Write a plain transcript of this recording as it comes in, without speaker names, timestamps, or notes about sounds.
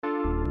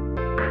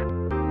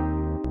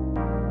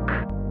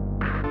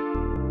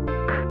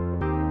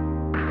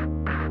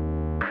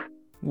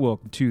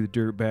Welcome to the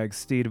Dirtbag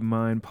State of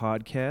Mind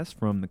podcast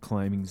from the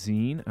Climbing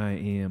Zine. I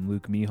am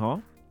Luke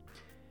Mihal,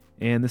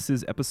 and this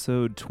is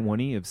episode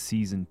 20 of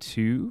season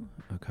 2,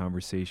 a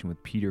conversation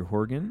with Peter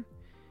Horgan.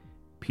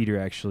 Peter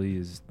actually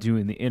is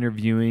doing the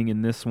interviewing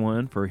in this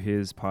one for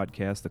his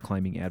podcast, The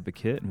Climbing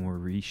Advocate, and we're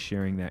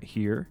re-sharing that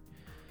here.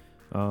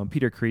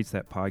 Peter creates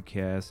that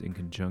podcast in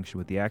conjunction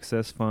with the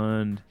Access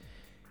Fund,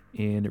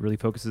 and it really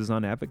focuses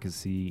on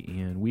advocacy,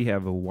 and we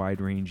have a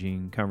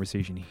wide-ranging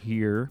conversation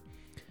here.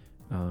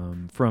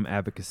 From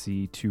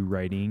advocacy to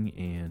writing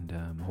and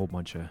a whole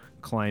bunch of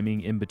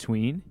climbing in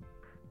between.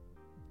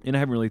 And I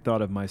haven't really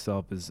thought of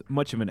myself as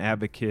much of an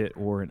advocate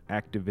or an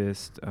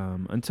activist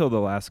until the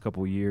last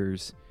couple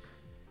years,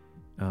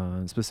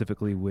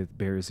 specifically with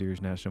Bears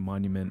Ears National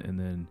Monument, and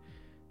then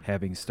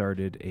having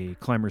started a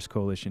climbers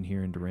coalition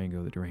here in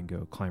Durango, the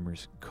Durango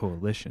Climbers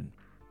Coalition.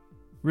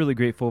 Really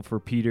grateful for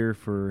Peter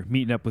for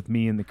meeting up with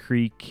me in the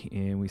creek,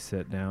 and we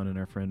sat down in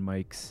our friend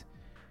Mike's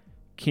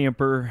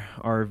camper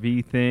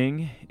RV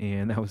thing,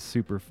 and that was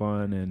super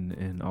fun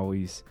and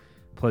always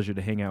a pleasure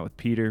to hang out with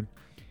Peter.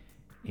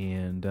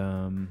 And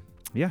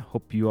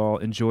hope you all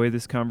enjoy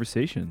this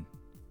conversation.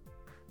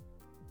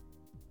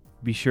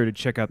 Be sure to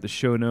check out the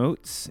show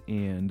notes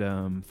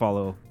and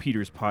follow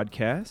Peter's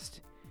podcast.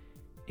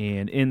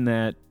 And in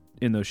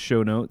those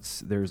show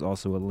notes, there's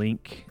also a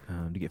link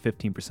to get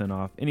 15%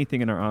 off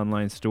anything in our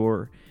online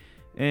store.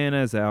 And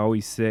as I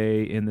always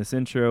say in this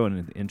intro and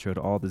in the intro to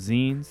all the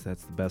zines,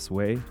 that's the best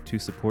way to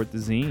support the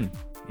zine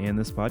and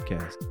this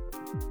podcast.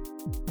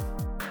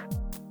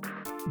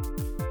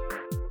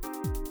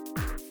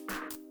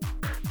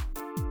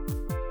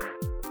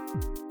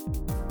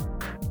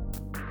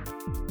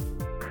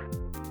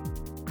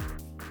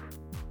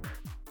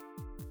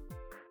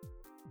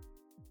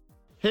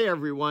 Hey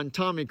everyone,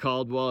 Tommy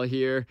Caldwell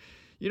here.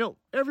 You know,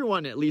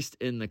 everyone, at least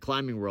in the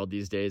climbing world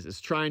these days,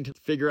 is trying to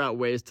figure out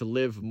ways to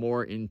live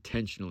more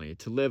intentionally,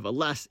 to live a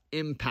less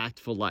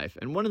impactful life.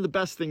 And one of the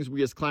best things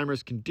we as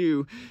climbers can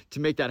do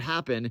to make that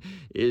happen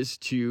is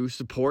to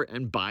support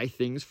and buy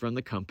things from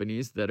the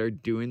companies that are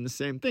doing the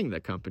same thing, the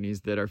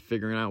companies that are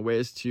figuring out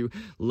ways to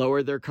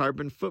lower their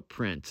carbon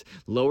footprint,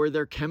 lower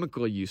their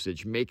chemical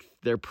usage, make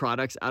their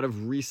products out of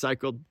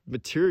recycled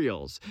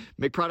materials,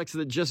 make products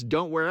that just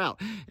don't wear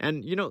out.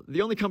 And, you know,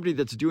 the only company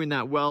that's doing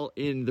that well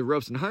in the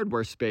ropes and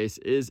hardware space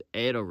is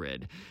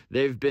Edelrid.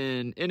 They've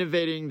been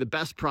innovating the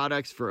best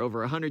products for over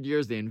 100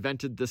 years. They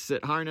invented the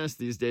sit harness.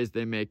 These days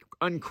they make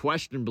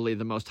unquestionably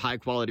the most high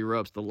quality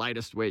ropes, the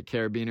lightest weight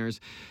carabiners,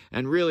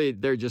 and really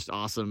they're just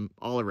awesome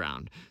all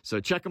around.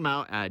 So check them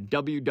out at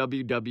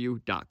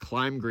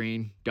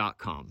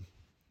www.climbgreen.com.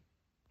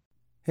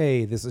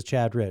 Hey, this is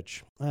Chad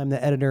Rich. I'm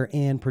the editor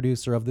and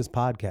producer of this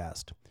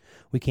podcast.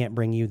 We can't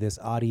bring you this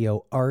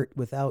audio art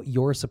without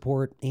your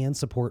support and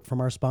support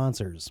from our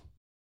sponsors.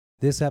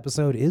 This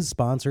episode is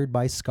sponsored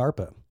by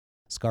Scarpa.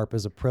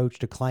 Scarpa's approach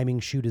to climbing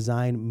shoe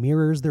design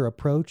mirrors their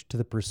approach to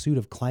the pursuit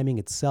of climbing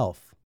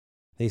itself.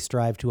 They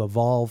strive to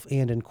evolve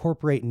and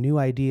incorporate new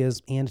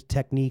ideas and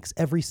techniques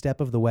every step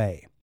of the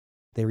way.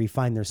 They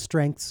refine their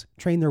strengths,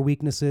 train their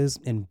weaknesses,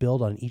 and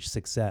build on each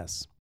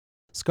success.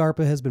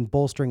 Scarpa has been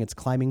bolstering its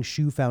climbing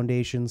shoe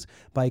foundations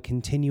by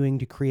continuing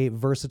to create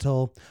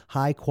versatile,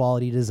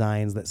 high-quality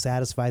designs that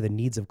satisfy the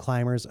needs of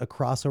climbers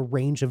across a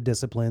range of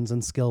disciplines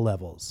and skill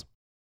levels.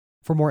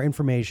 For more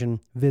information,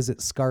 visit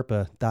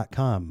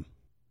scarpa.com.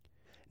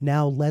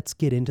 Now let's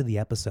get into the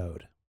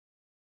episode.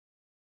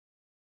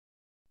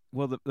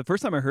 Well, the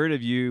first time I heard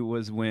of you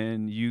was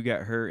when you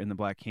got hurt in the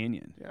Black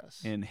Canyon.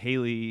 Yes. And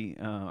Haley,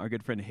 our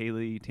good friend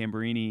Haley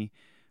Tamburini,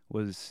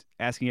 was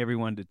asking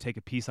everyone to take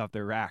a piece off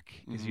their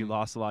rack because you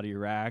lost a lot of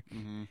your rack.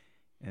 Mm-hmm.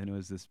 And it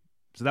was this.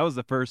 So that was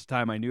the first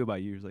time I knew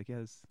about you. He was like,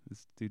 yeah,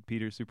 this dude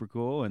Peter's super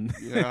cool, and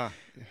yeah,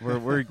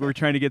 we're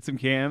trying to get some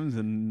cams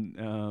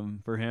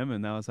and for him,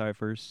 and that was how I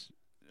first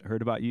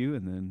heard about you.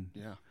 And then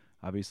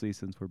obviously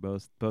since we're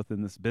both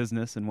in this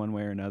business in one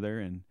way or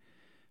another, and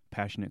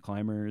passionate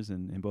climbers,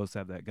 and both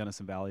have that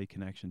Gunnison Valley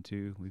connection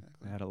too. We've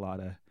had a lot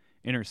of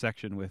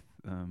intersection with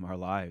our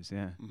lives.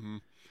 Yeah. Mm-hmm.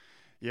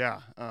 Yeah.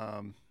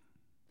 I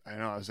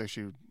know. I was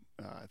actually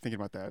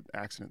thinking about that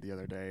accident the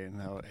other day and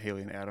how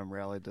Haley and Adam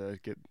rallied to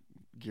get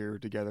gear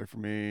together for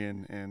me,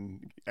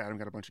 and Adam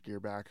got a bunch of gear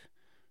back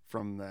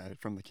from the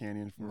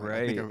canyon from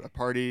right. I think a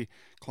party,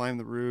 climbed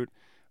the route,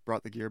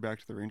 brought the gear back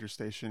to the ranger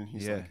station.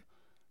 He's like,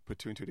 put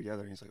two and two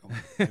together, and he's like, oh,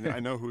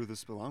 I know who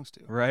this belongs to.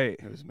 Right.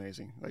 It was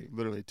amazing. Like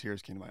literally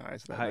tears came to my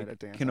eyes that night at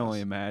Dan's can house.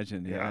 only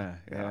imagine. Yeah.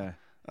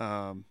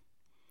 And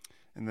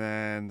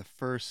then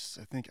I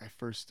think I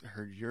first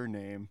heard your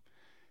name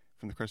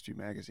from the Crestview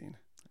magazine.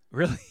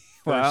 Really?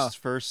 Wow.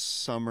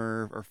 First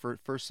summer or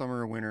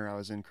winter I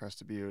was in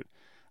Crested Butte.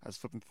 I was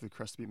flipping through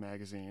Crested Butte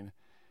magazine.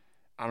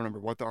 I don't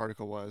remember what the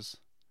article was,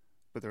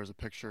 but there was a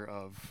picture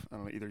of, I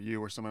don't know, either you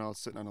or someone else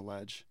sitting on a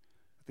ledge.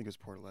 I think it was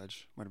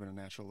Portaledge. Might have been a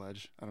natural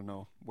ledge. I don't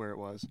know where it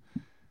was.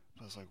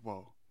 But I was like,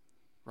 whoa,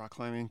 rock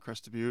climbing,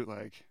 Crested Butte,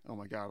 like, oh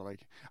my God.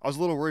 Like, I was a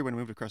little worried when I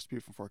moved to Crested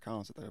Butte from Fort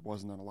Collins that there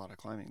wasn't a lot of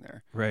climbing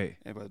there. Right.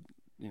 But,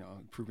 you know,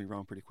 it proved me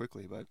wrong pretty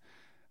quickly. But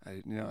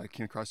I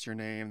came across your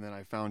name, then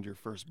I found your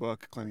first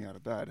book, Climbing Out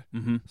of Bed.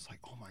 Mm-hmm. It's like,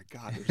 oh my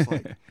God, there's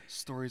like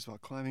stories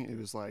about climbing. It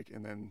was like,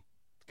 and then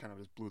kind of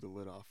just blew the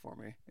lid off for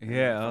me. And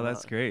Yeah. I Oh, found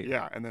that's out- great.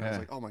 Yeah, and then I was Yeah.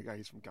 like, oh my God,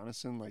 he's from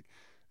Gunnison. Like,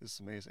 this is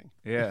amazing.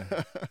 Yeah.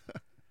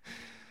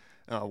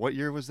 What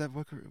year was that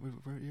book?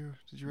 What year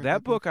did you write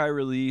That book I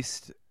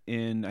released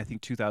in, I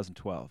think,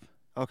 2012.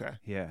 Okay.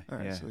 Yeah. All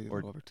right, yeah. so a Or,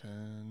 little over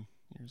 10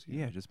 years ago.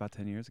 yeah, just about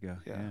 10 years ago.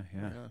 Yeah.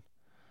 Yeah. right on.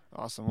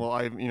 Awesome. Well,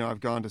 I've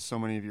gone to so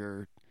many of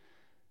your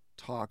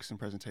talks and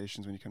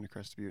presentations when you come to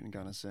Crested Butte and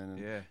Gunnison, and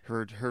Yeah.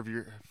 heard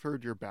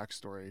your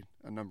backstory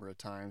a number of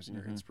times and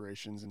your Mhm.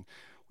 inspirations, and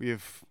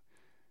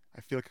I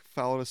feel like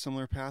followed a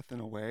similar path in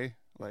a way.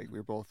 Like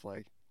we're both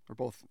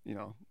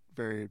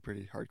very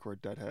pretty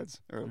hardcore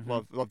Deadheads, or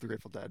Mhm. love the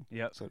Grateful Dead.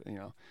 Yep.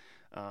 So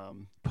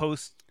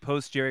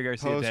Post Jerry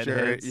Garcia post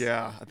Jerry, Deadheads.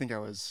 yeah, I think I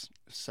was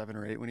 7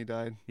 or 8 when he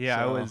died. Yeah,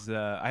 I So, was.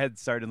 I had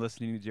started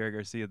listening to Jerry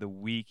Garcia the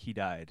week he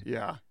died.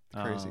 Yeah,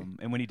 crazy.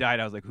 And when he died,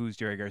 I was like, "Who's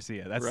Jerry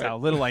Garcia?" That's Right. how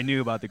little I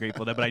knew about the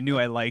Grateful Dead, but I knew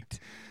I liked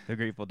the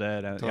Grateful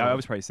Dead. I Totally.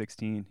 was probably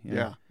 16.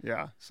 Yeah.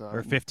 So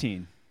Or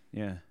 15.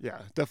 Yeah.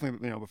 Yeah,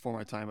 definitely, before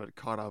my time, but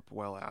caught up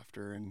well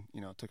after, and,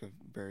 took a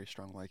very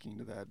strong liking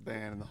to that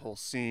band and the whole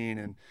scene.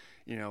 And,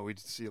 we'd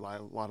see a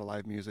lot of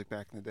live music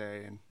back in the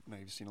day, and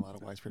you've seen a lot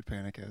of Widespread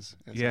Panic as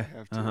Yeah, I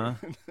have too.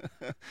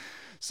 uh-huh.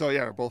 So,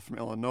 yeah, we're both from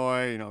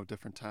Illinois,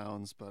 different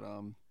towns, but,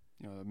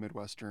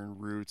 Midwestern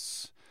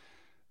roots,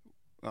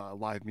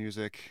 live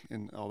music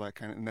and all that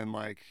kind of, and then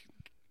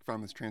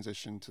found this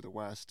transition to the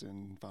West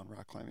and found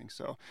rock climbing.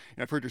 So,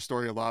 I've heard your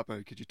story a lot,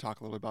 but could you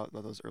talk a little bit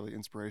about those early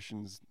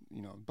inspirations,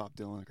 Bob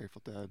Dylan,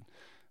 Grateful Dead,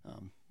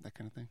 that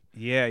kind of thing?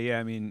 Yeah.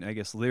 I mean, I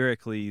guess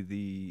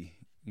lyrically,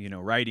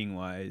 writing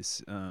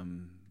wise,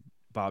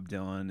 Bob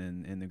Dylan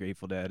and the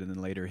Grateful Dead, and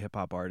then later hip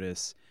hop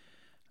artists,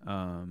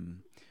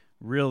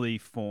 really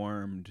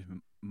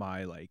formed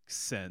my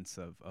sense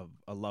of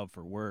a love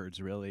for words,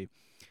 really.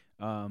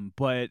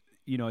 But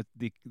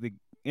the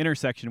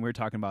intersection, we're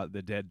talking about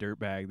the Dead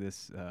Dirtbag,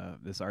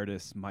 this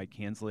artist Mike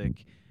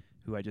Hanslick,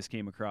 who I just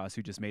came across,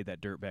 who just made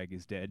that Dirtbag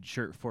is Dead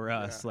shirt for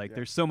us. Yeah.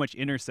 There's so much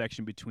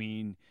intersection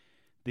between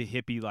the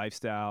hippie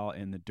lifestyle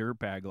and the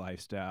dirtbag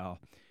lifestyle.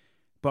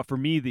 But for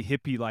me, the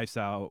hippie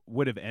lifestyle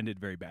would have ended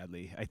very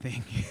badly. I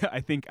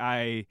think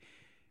I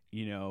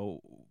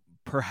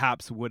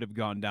perhaps would have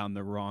gone down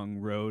the wrong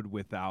road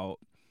with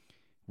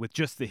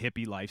just the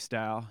hippie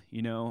lifestyle,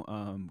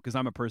 because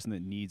I'm a person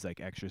that needs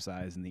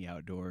exercise in the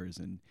outdoors,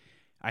 and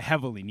I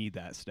heavily need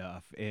that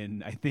stuff.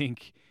 And I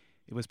think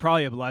it was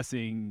probably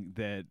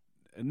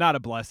not a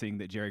blessing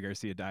that Jerry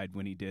Garcia died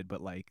when he did,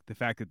 but the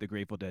fact that the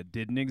Grateful Dead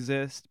didn't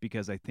exist,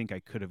 because I think I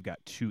could have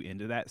got too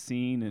into that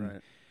scene. And Right.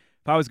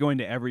 if I was going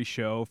to every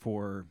show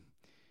for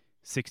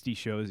 60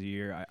 shows a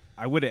year,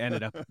 I would have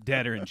ended up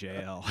dead or in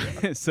jail.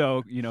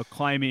 So,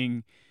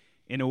 climbing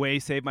in a way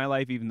saved my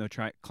life, even though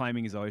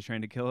climbing is always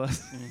trying to kill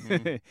us.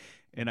 Mhm.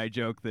 And I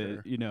joke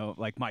that, Sure.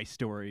 my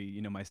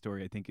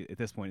story, I think at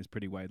this point is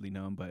pretty widely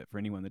known. But for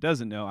anyone that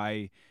doesn't know,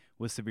 I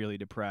was severely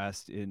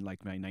depressed in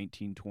my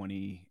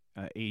 19-20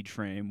 age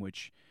frame,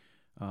 which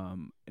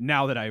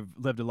now that I've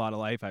lived a lot of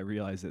life, I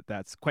realize that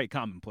that's quite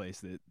commonplace,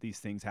 that these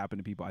things happen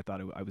to people. I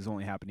thought it was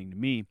only happening to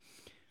me.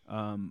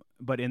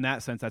 But in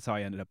that sense, that's how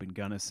I ended up in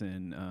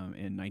Gunnison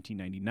in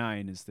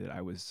 1999, is that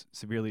I was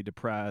severely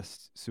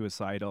depressed,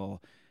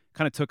 suicidal,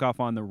 kind of took off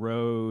on the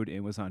road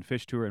and was on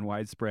Fish Tour and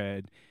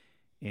Widespread,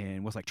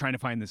 and was trying to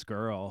find this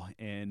girl,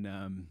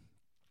 and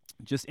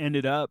just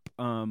ended up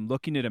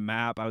looking at a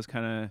map. I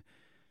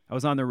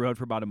was on the road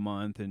for about a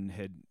month and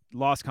had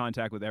lost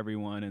contact with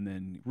everyone, and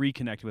then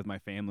reconnected with my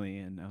family.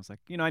 And I was like,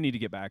 I need to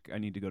get back. I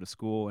need to go to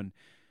school. And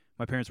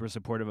my parents were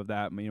supportive of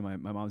that. My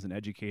mom's an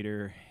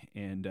educator,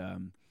 and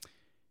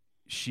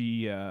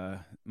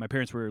my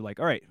parents were like,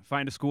 all right,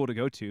 find a school to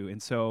go to.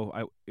 And so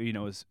I,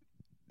 was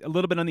a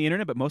little bit on the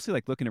internet, but mostly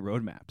looking at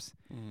road maps.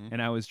 Mhm.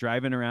 And I was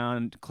driving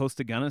around close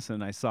to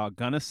Gunnison. I saw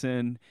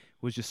Gunnison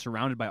was just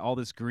surrounded by all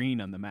this green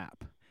on the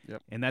map.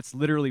 Yep. And that's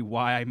literally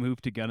why I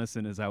moved to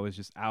Gunnison, is I was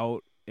just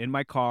out in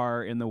my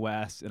car in the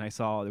West, and I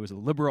saw there was a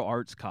liberal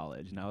arts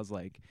college, and I was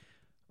like,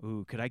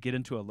 ooh, could I get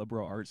into a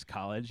liberal arts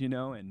college,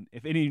 And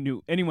if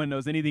anyone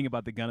knows anything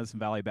about the Gunnison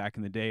Valley back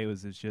in the day,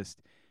 it's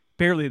just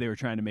barely they were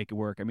trying to make it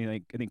work. I mean,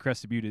 I think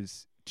Crested Butte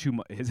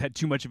has had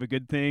too much of a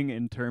good thing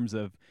in terms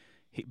of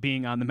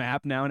being on the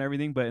map now and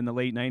everything, but in the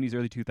late 90s,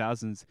 early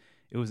 2000s,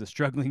 it was a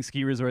struggling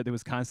ski resort that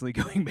was constantly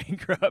going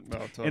bankrupt, No,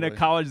 totally. in a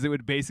college that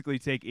would basically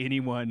take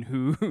anyone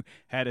who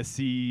had a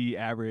C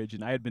average,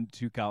 and I had been to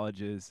 2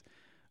 colleges.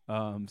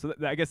 So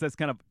I guess that's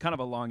kind of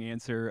a long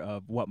answer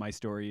of what my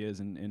story is,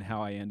 and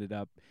how I ended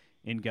up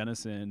in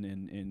Gunnison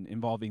and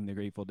involving the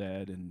Grateful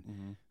Dead,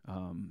 and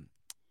Mhm.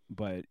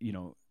 but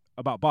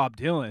about Bob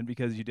Dylan,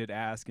 because you did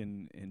ask,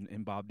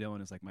 and Bob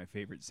Dylan is my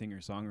favorite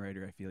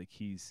singer-songwriter. I feel like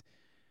he's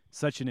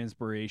such an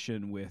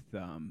inspiration with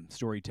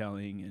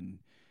storytelling and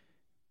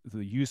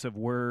the use of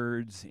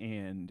words,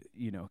 and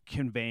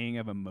conveying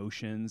of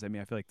emotions. I mean,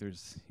 I feel like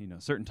there's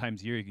certain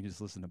times a year you can just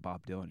listen to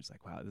Bob Dylan, just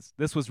wow,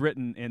 this was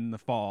written in the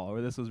fall,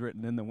 or this was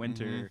written in the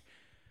winter,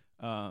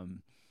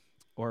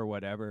 or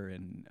whatever,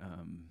 and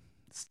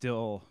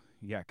still,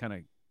 yeah, kind of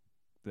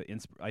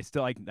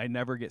I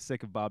never get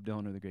sick of Bob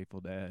Dylan or the Grateful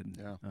Dead.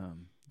 Yeah.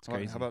 It's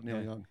crazy. How about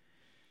Neil Young?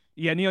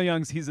 Yeah, Neil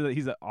Young's he's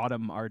an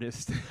autumn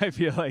artist. I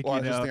feel like. Well, I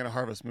you was just know. thinking of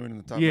Harvest Moon in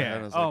the top Yeah. of my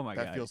head. I was Oh like, my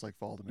that God. feels like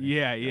fall to me.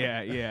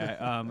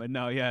 Yeah.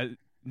 No, yeah.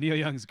 Neil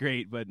Young's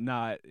great, but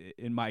not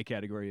in my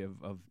category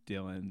of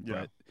Dylan.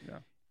 Yeah.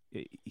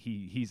 But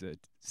he's a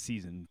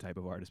seasoned type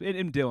of artist,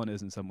 and Dylan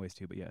is in some ways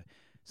too. But yeah,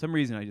 some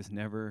reason I just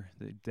never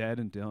the Dead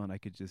and Dylan. I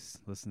could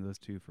just listen to those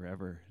two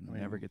forever and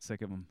never get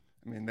sick of them.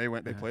 I mean, they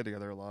played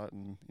together a lot,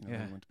 and they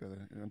went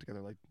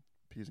together like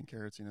peas and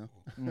carrots.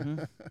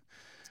 Mm-hmm.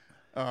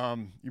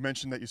 You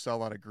mentioned that you saw a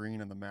lot of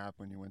green on the map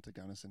when you went to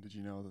Gunnison. Did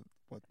you know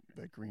what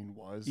that green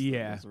was?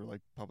 Yeah. Those were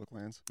like public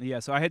lands? Yeah,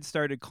 so I had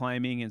started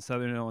climbing in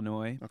Southern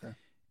Illinois. Okay.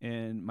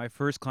 And my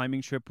first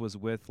climbing trip was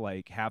with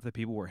like half the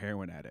people were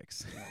heroin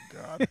addicts. Oh,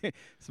 God.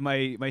 So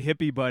my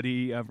hippie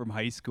buddy from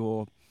high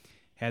school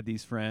had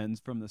these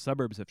friends from the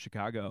suburbs of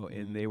Chicago,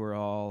 and they were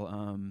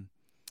all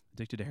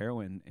addicted to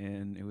heroin.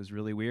 And it was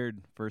really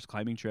weird, first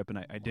climbing trip. And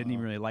I didn't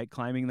even really like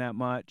climbing that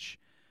much,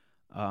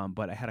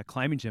 but I had a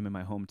climbing gym in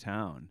my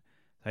hometown.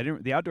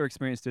 The outdoor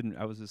experience didn't,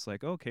 I was just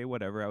like, okay,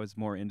 whatever. I was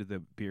more into the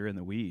beer and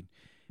the weed.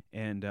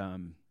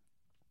 And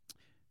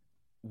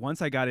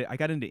once I got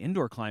into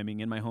indoor climbing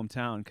in my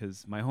hometown,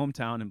 because my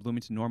hometown in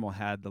Bloomington Normal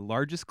had the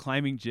largest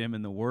climbing gym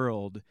in the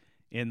world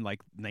in like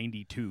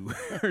 92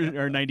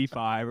 or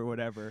 95 or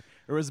whatever.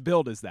 It was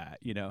billed as that,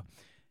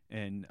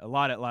 and a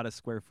lot of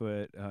square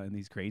foot in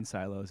these grain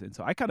silos. And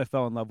so I kind of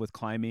fell in love with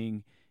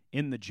climbing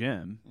in the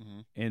gym. Mm-hmm.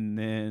 And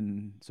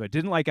then, so I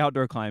didn't like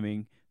outdoor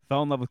climbing,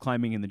 fell in love with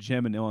climbing in the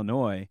gym in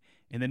Illinois,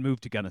 and then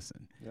moved to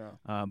Gunnison.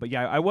 Yeah. But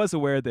yeah, I was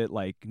aware that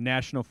like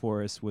National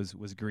Forest was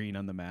green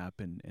on the map,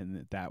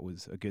 and that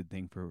was a good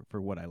thing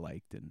for what I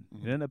liked, and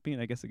it ended up being,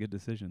 I guess, a good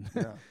decision.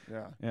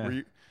 Yeah.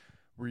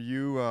 Were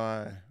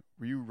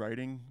you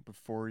writing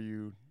before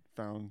you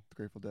found the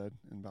Grateful Dead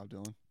and Bob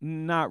Dylan?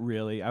 Not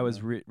really. I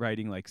was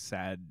writing like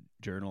sad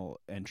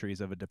journal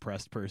entries of a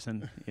depressed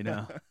person.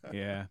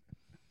 Yeah.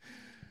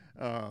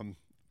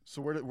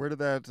 So where did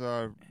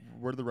the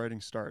writing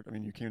start? I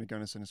mean, you came to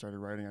Gunnison and started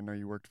writing. I know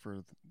you worked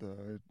for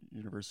the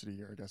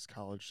university, or I guess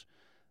college,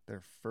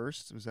 there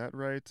first. Was that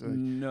right?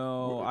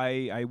 No,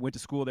 I went to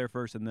school there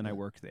first, and then I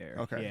worked there.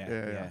 Okay.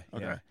 Yeah.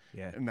 Okay.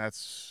 Yeah. And that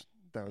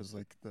was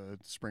like the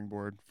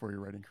springboard for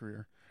your writing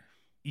career.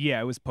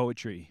 Yeah, it was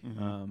poetry.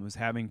 Mm-hmm. It was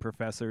having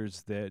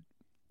professors that,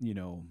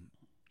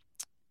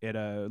 at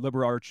a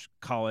liberal arts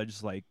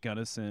college like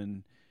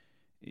Gunnison,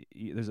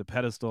 there's a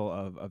pedestal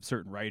of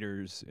certain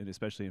writers, and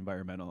especially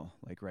environmental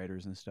like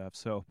writers and stuff.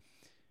 So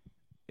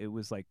it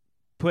was like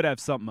put have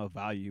something of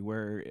value,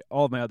 where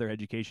all of my other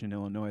education in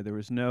Illinois, there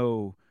was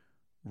no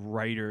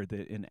writer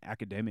that in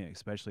academia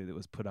especially that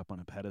was put up on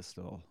a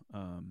pedestal.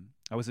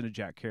 I was into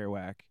Jack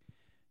Kerouac.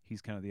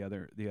 He's kind of the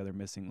other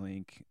missing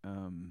link.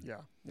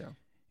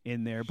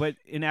 In there, but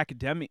in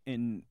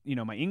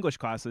my English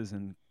classes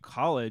in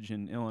college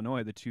in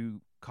Illinois, the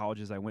two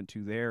colleges I went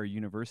to there,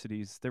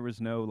 universities, there was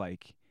no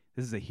like,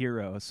 this is a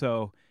hero.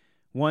 So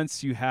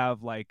once you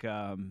have like,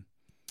 an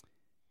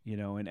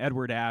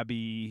Edward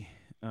Abbey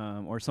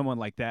or someone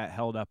like that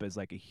held up as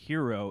like a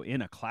hero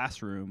in a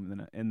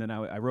classroom, and then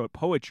I wrote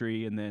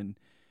poetry, and then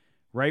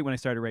right when I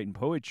started writing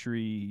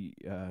poetry,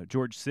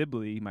 George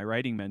Sibley, my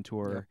writing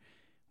mentor,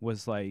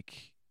 was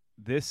like,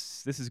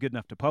 this is good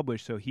enough to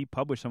publish. So he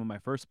published some of my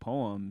first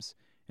poems,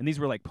 and these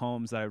were like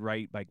poems that I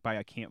write like by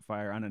a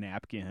campfire on a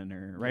napkin,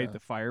 or at the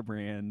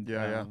Firebrand.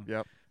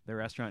 The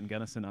restaurant in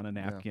Gunnison on a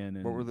napkin.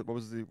 And what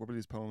were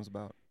these poems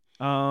about?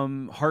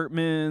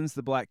 Hartman's,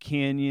 The Black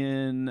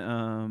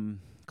Canyon,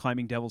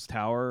 Climbing Devil's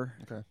Tower.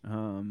 Okay.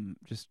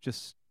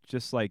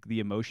 Just like the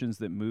emotions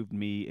that moved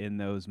me in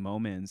those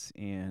moments,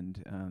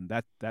 and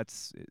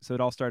that's so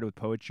it all started with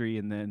poetry,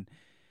 and then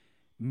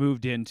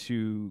moved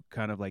into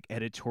kind of like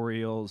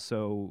editorials.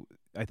 So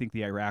I think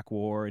the Iraq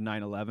War and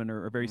 9/11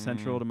 are very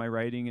central to my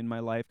writing in my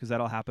life, because that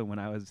all happened when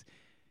I was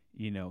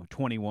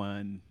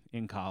 21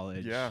 in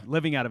college,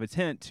 living out of a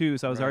tent too.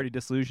 So I was already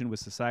disillusioned with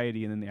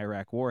society, and then the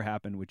Iraq War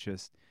happened, which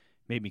just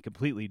made me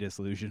completely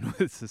disillusioned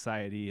with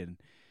society, and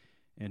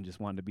just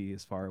wanted to be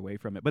as far away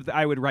from it. But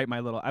I would write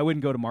I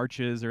wouldn't go to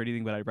marches or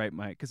anything, but I'd write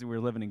because we were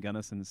living in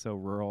Gunnison, so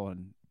rural,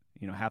 and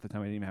half the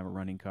time I didn't even have a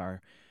running car.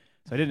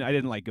 So I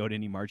didn't like go to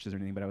any marches or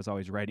anything, but I was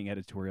always writing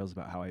editorials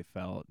about how I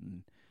felt.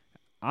 And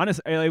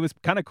honestly, it was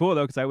kind of cool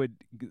though, because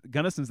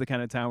Gunnison's the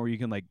kind of town where you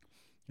can like,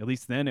 at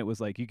least then it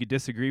was like you could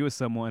disagree with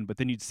someone, but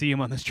then you'd see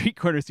them on the street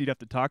corner, so you'd have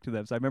to talk to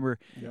them. So I remember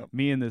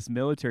me and this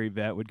military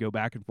vet would go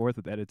back and forth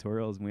with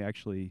editorials, and we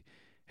actually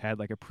had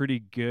like a pretty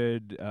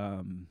good,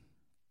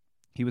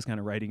 he was kind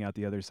of writing out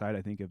the other side,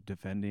 I think, of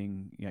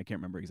defending, I can't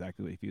remember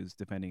exactly if he was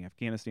defending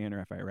Afghanistan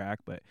or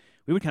Iraq, but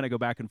we would kind of go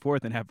back and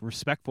forth and have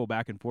respectful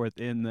back and forth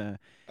in the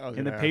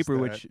paper,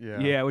 which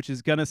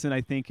is Gunnison,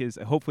 I think, is,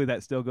 hopefully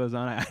that still goes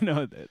on. I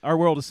know that our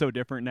world is so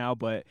different now,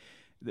 but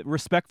the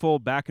respectful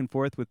back and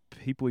forth with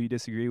people you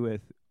disagree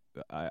with,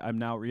 I'm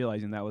now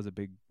realizing that was a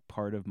big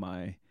part of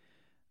my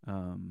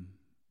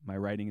my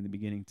writing in the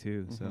beginning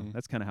too. So Mhm.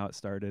 that's kind of how it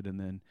started, and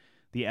then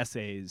the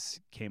essays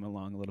came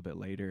along a little bit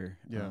later,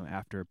 Yeah.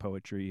 after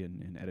poetry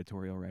and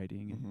editorial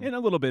writing, Mhm. and a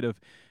little bit of,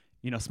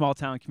 small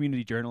town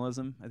community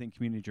journalism. I think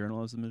community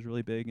journalism is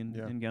really big in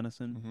Yeah.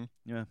 Gunnison. Mhm.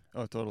 Yeah.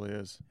 Oh, it totally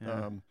is.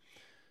 Yeah.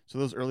 So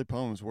those early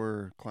poems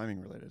were climbing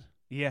related.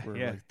 Yeah, Were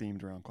yeah, like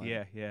themed around climbing.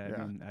 yeah.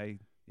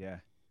 Yeah.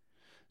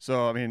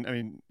 So I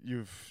mean,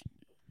 you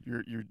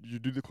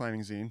do the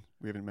climbing zine.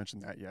 We haven't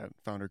mentioned that yet.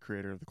 Founder,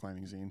 creator of the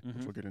climbing zine, which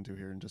Mhm. we'll get into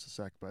here in just a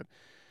sec. But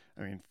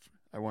I mean,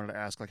 I wanted to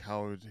ask, like,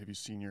 how have you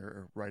seen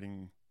your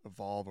writing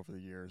evolve over the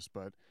years?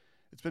 But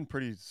it's been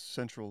pretty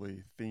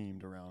centrally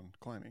themed around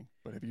climbing.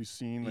 But have you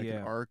seen like Yeah.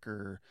 an arc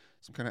or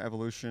some kind of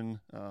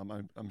evolution?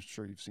 I'm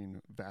sure you've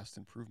seen vast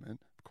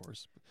improvement, of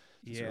course,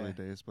 since Yeah. early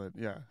days. But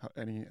yeah,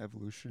 any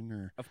evolution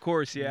or Of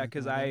course, yeah, anything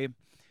because like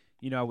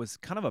I was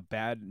kind of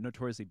a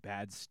notoriously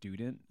bad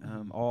student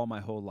Mhm. all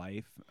my whole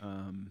life.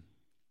 I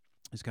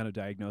was kind of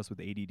diagnosed with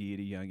ADD at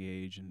a young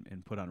age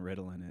and put on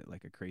Ritalin at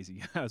like a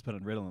crazy. I was put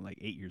on Ritalin like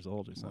 8 years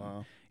old or something.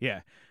 wow?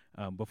 Yeah,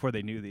 before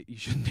they knew that you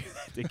shouldn't do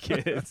that to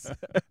kids.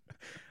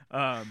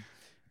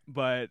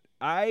 But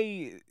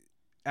I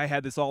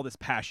had all this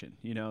passion,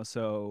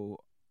 so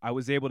I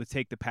was able to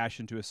take the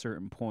passion to a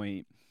certain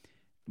point.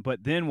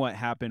 But then what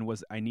happened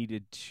was I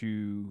needed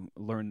to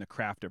learn the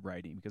craft of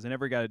writing because I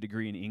never got a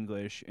degree in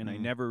English and I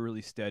Mhm. never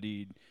really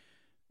studied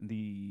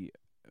the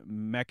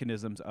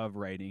mechanisms of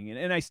writing.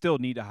 And I still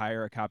need to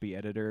hire a copy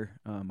editor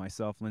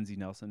myself. Lindsay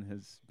Nelson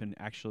has been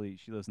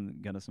she lives in the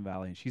Gunnison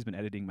Valley, and she's been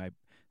editing my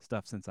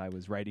stuff since I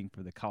was writing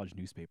for the college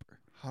newspaper.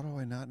 How do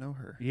I not know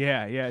her?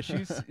 Yeah,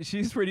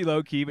 she's pretty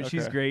low key, but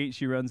she's Okay. great.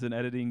 She runs an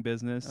editing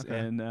business, Okay.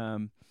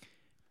 and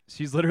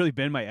she's literally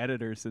been my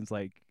editor since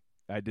like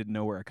I didn't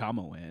know where a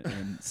comma went,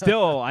 and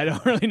still I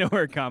don't really know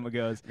where a comma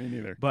goes. Me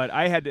neither. But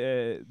I had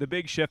the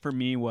big shift for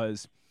me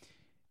was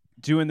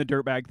doing the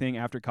dirtbag thing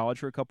after college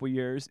for a couple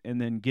years,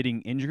 and then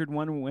getting injured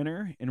one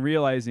winter and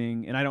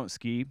realizing, and I don't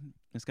ski.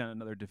 It's kind of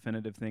another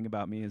definitive thing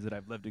about me is that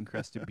I've lived in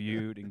Crested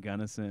Butte and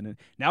Gunnison, and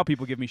now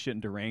people give me shit in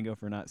Durango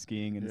for not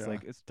skiing, and it's Yeah.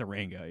 like it's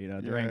Durango, Yeah,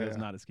 Durango is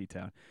yeah. not a ski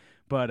town.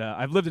 But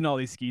I've lived in all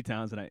these ski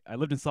towns, and I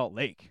lived in Salt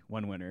Lake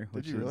one winter. Did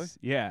Which you really? is,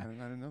 yeah. I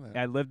didn't know that.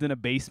 I lived in a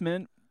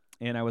basement,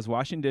 and I was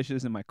washing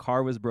dishes, and my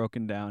car was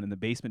broken down, and the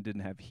basement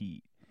didn't have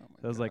heat. Oh my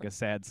That was like God. a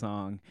sad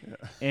song. Yeah.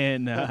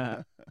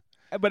 And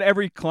but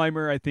every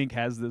climber, I think,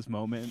 has this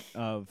moment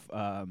of,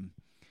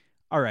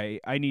 all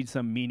right, I need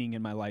some meaning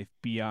in my life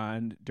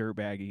beyond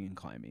dirtbagging and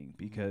climbing.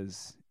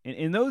 Because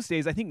in those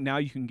days, I think now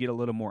you can get a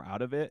little more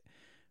out of it.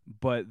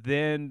 But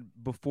then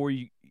before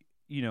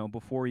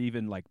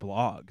even like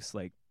blogs,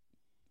 like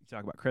you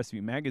talk about Crested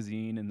Butte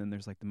Magazine, and then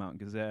there's like the Mountain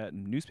Gazette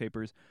and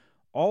newspapers,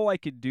 all I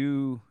could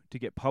do to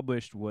get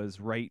published was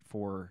write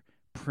for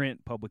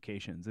print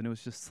publications, and it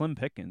was just slim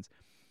pickings.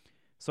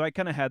 So I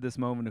kind of had this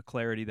moment of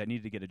clarity that I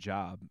needed to get a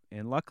job,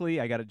 and luckily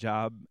I got a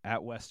job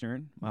at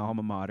Western, my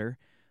alma mater,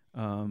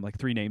 like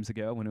 3 names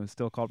ago when it was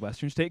still called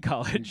Western State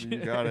College. You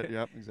got it.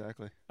 Yep,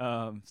 exactly.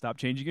 Stop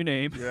changing your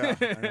name. Yeah,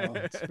 I know.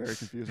 It's very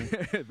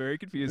confusing. Very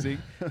confusing.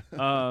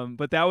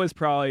 But that was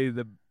probably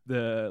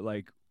the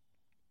like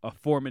a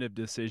formative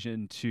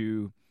decision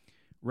to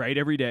write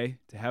every day,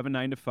 to have a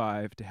 9 to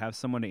 5, to have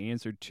someone to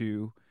answer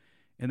to.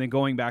 And then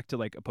going back to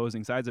like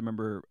opposing sides, I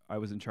remember I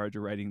was in charge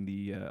of writing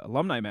the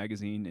alumni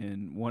magazine,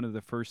 and one of the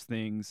first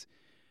things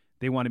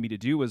they wanted me to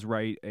do was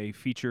write a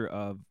feature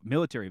of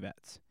military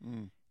vets.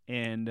 Mm.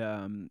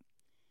 And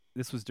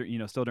this was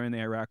still during the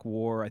Iraq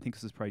War. I think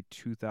this was probably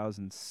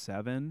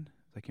 2007.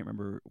 I can't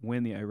remember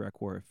when the Iraq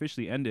War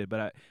officially ended,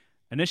 but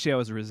initially I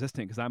was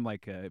resistant because I'm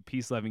like a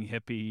peace-loving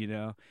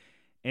hippie,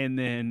 And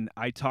then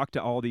I talked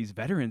to all these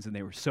veterans, and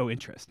they were so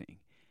interesting.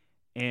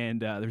 And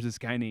there's this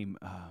guy named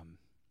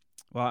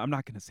well, I'm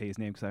not going to say his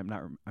name because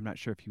I'm not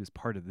sure if he was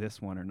part of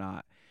this one or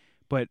not.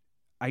 But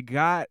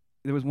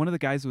there was one of the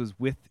guys who was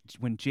with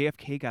when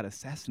JFK got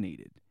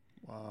assassinated.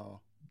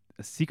 Wow.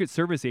 A Secret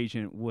Service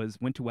agent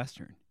went to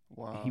Western.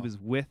 Wow. He was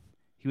one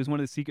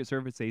of the Secret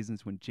Service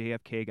agents when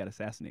JFK got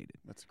assassinated.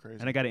 That's crazy.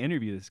 And I got to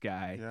interview this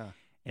guy. Yeah.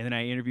 And then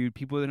I interviewed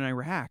people in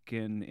Iraq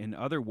and in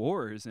other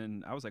wars,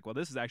 and I was like, well,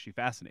 this is actually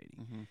fascinating.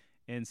 Mm-hmm.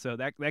 And so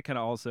that kind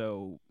of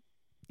also,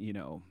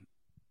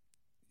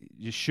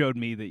 just showed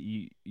me that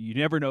you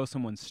never know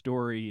someone's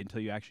story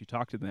until you actually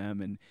talk to them,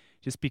 and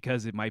just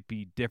because it might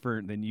be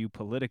different than you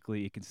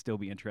politically, it can still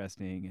be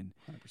interesting. And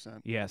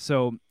 100%. yeah,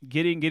 so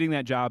getting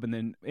that job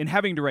and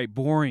having to write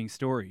boring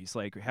stories,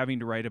 like having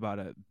to write about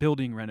a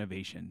building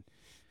renovation.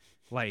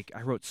 Like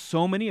I wrote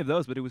so many of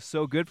those, but it was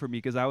so good for me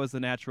because I was the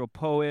natural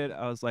poet.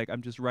 I was like,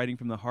 I'm just writing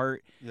from the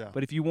heart. Yeah.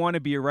 But if you want to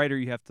be a writer,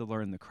 you have to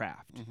learn the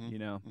craft, Mhm.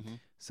 Mm-hmm.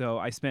 So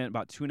I spent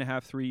about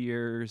 2.5, 3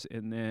 years,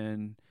 and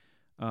then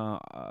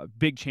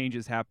big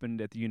changes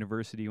happened at the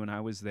university when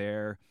I was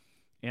there,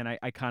 and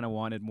I kind of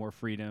wanted more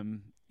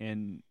freedom.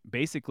 And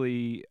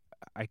basically,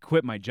 I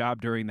quit my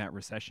job during that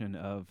recession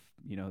of,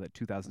 that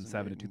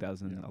 2007 to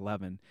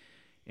 2011,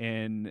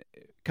 and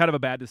kind of a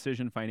bad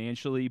decision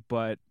financially,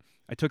 but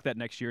I took that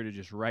next year to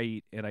just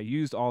write, and I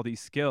used all these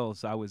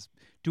skills. I was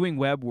doing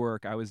web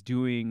work. I was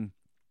doing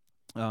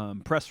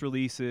press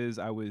releases.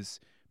 I was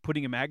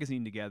putting a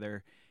magazine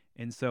together.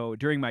 And so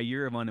during my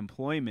year of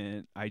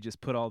unemployment, I just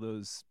put all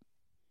those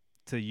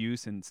to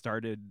use and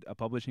started a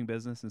publishing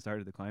business and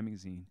started the Climbing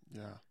Zine.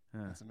 Yeah,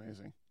 that's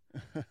amazing.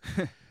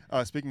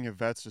 Speaking of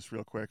vets, just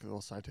real quick, a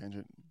little side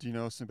tangent. Do you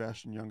know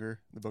Sebastian Junger,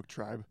 the book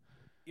Tribe?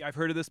 Yeah, I've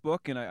heard of this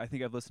book, and I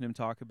think I've listened to him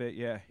talk a bit.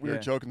 Yeah, we were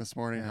joking this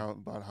morning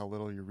about how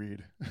little you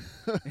read.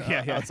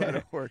 yeah, outside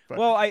of work. But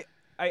well,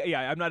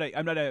 I'm not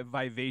a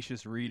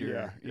vivacious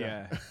reader.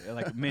 Yeah.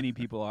 Like many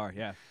people are.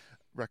 Yeah,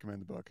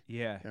 recommend the book.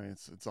 Yeah, I mean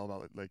it's all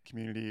about like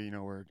community.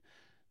 Where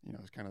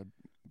it's kind of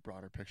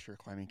broader picture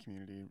climbing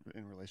community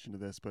in relation to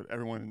this, but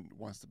everyone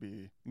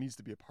needs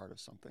to be a part of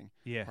something.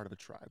 Yeah, part of a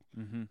tribe,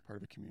 part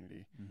of a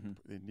community.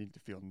 They need to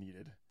feel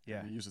needed. Yeah,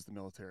 and he uses the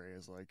military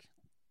as like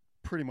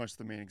pretty much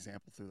the main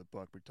example through the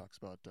book. But he talks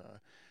about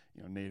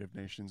Native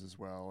nations as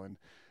well, and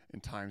in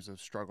times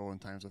of struggle, in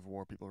times of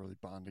war, people really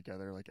bond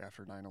together. Like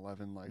after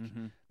 9/11, like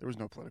there was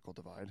no political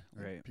divide.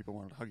 Like, right. People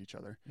wanted to hug each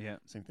other. Yeah.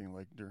 Same thing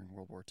like during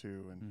World War II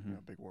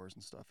and big wars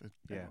and stuff.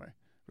 Anyway,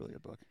 really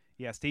good book.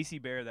 Yeah, Stacy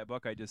Bear, that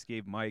book I just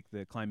gave Mike,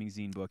 the Climbing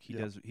Zine book. He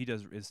does.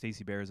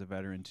 Stacy Bear is a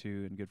veteran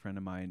too, and a good friend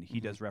of mine. He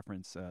does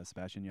reference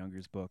Sebastian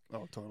Junger's book.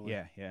 Oh, totally.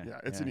 Yeah.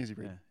 It's an easy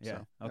read. Yeah.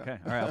 So, okay.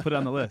 All right. I'll put it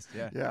on the list.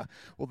 Yeah. Yeah.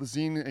 Well, the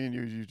zine, and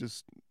you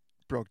just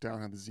broke down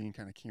how the zine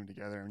kind of came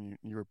together, and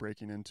you were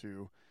breaking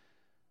into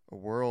a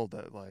world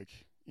that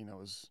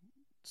was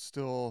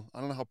still, I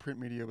don't know how print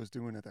media was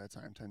doing at that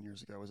time 10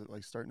 years ago. Was it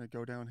like starting to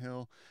go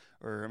downhill?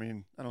 Or, I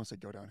mean, I don't want to say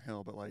go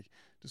downhill, but like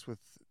just with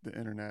the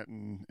internet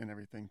and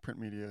everything, print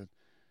media,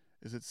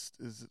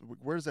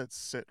 where does that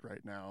sit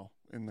right now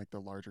in like the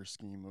larger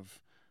scheme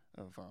of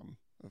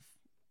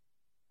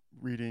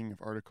reading, of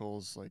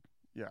articles? Like,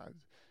 is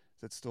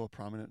that still a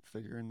prominent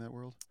figure in that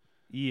world?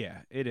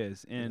 Yeah, it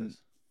is. And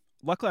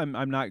luckily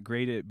I'm not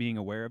great at being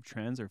aware of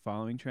trends or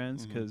following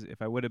trends, because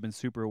if I would have been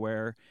super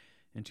aware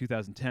in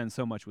 2010,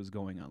 so much was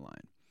going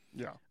online.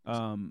 Yeah.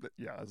 That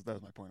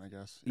was my point, I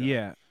guess.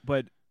 Yeah.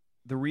 But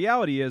the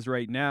reality is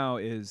right now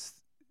is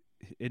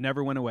it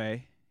never went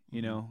away.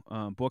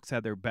 Books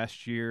had their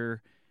best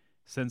year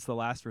since the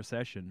last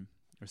recession,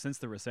 or since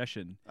the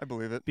recession. I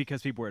believe it.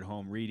 Because people were at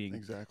home reading.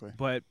 Exactly.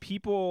 But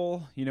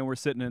people, we're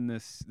sitting in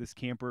this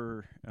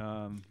camper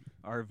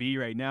RV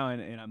right now,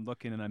 and I'm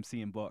looking and I'm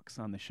seeing books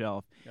on the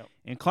shelf. Yep.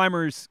 And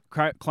climbers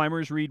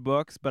read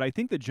books, but I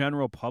think the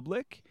general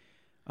public,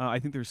 I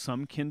think there's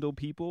some Kindle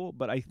people,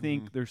 but I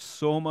think there's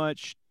so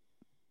much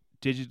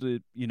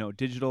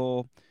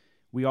digital.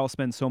 We all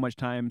spend so much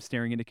time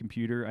staring at a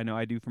computer. I know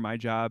I do for my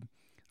job.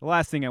 The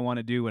last thing I want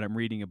to do when I'm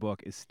reading a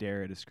book is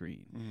stare at a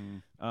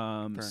screen.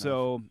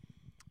 So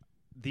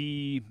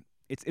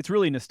it's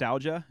really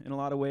nostalgia in a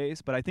lot of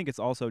ways, but I think it's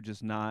also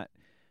just not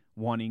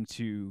wanting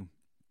to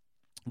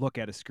look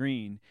at a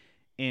screen.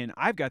 And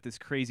I've got this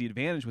crazy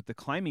advantage with the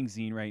Climbing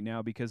Zine right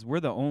now, because we're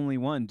the only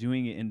one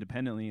doing it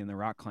independently in the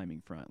rock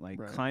climbing front.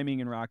 Like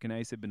climbing and rock and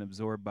ice have been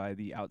absorbed by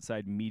the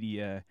outside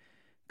media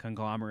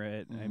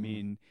conglomerate. I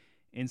mean,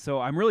 and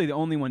so I'm really the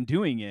only one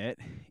doing it.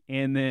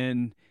 And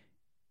then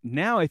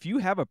now if you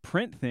have a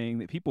print thing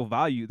that people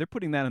value, they're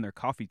putting that on their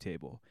coffee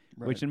table,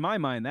 which in my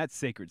mind, that's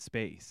sacred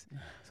space.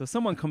 So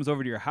someone comes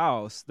over to your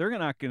house, you're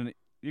going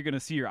to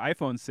see your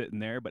iPhone sitting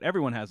there, but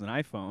everyone has an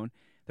iPhone.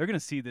 They're going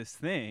to see this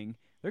thing.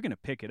 They're going to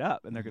pick it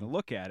up and they're going to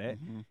look at it.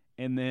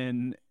 And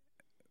then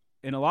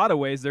in a lot of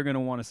ways, they're going to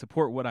want to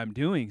support what I'm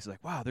doing. It's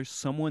like, wow, there's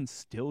someone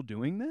still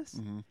doing this.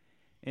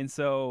 And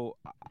so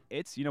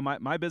it's,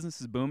 my business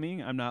is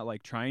booming. I'm not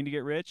like trying to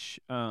get rich.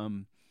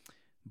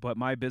 But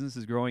my business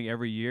is growing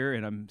every year,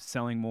 and I'm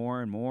selling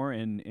more and more.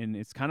 And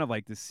it's kind of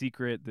like the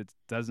secret that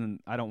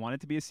I don't want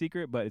it to be a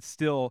secret, but it's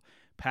still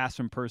passed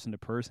from person to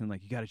person.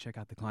 Like, you got to check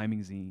out the Climbing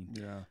Zine.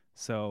 Yeah.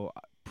 So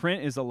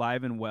print is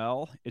alive and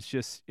well.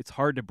 It's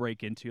hard to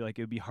break into. Like,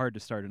 it would be hard to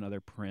start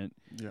another print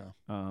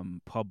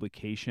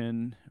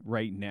publication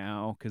right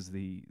now because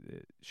the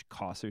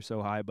costs are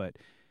so high. But,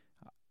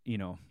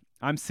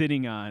 I'm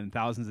sitting on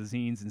thousands of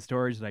zines in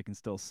storage that I can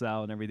still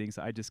sell and everything.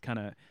 So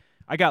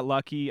I got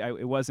lucky.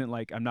 It wasn't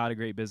like I'm not a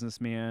great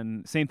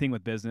businessman. Same thing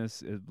with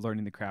business,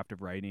 learning the craft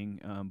of writing.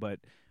 But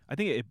I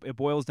think it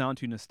boils down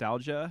to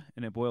nostalgia,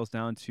 and it boils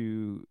down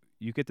to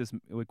you get this,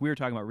 like we were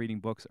talking about reading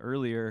books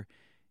earlier,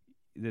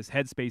 this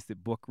headspace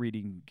that book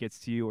reading gets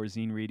to you, or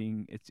zine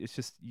reading. It's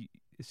just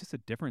a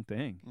different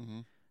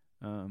thing.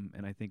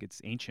 And I think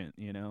it's ancient,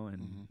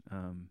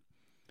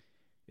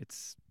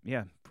 it's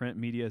print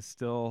media is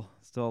still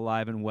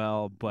alive and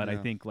well, but I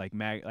think like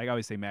I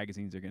always say,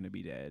 magazines are going to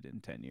be dead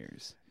in 10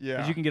 years. Yeah,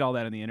 because you can get all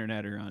that on the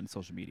internet or on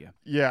social media.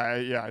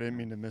 I didn't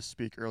mean to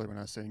misspeak earlier when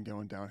I was saying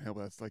going downhill,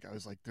 but that's like I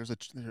was like, I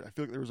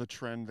feel like there was a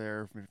trend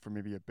there for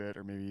maybe a bit,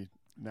 or maybe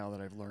now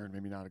that I've learned,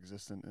 maybe not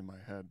existent in my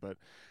head, but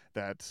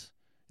that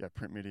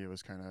print media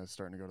was kind of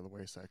starting to go to the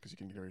wayside because you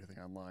can get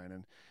everything online,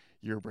 and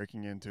you're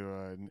breaking into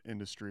an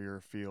industry or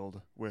a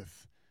field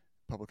with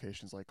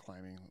publications like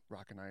Climbing,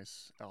 Rock and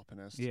Ice,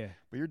 Alpinist. Yeah.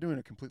 But you're doing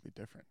it completely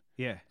different.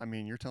 Yeah. I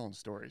mean, you're telling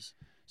stories.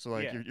 So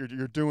like Yeah.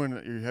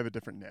 you have a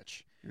different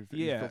niche. You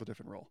filled a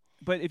different role.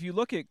 But if you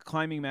look at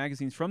climbing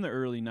magazines from the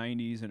early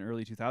 90s and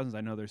early 2000s,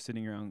 I know they're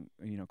sitting around,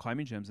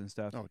 Climbing Gyms and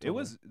stuff. Oh,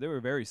 totally. There were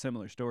very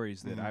similar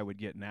stories that Mhm. I would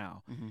get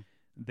now. Mm-hmm.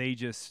 They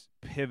just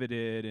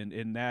pivoted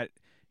and that,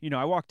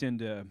 I walked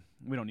into,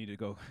 we don't need to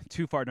go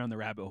too far down the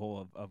rabbit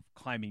hole of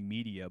climbing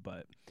media,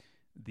 but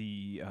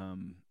the,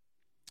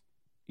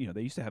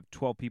 they used to have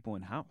 12 people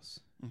in house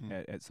Mm-hmm.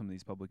 at some of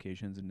these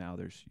publications, and now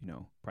there's,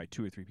 probably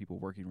 2 or 3 people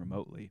working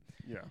remotely.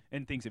 Yeah.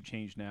 And things have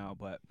changed now,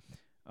 but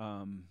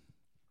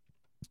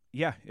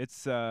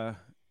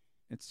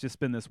it's just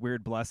been this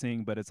weird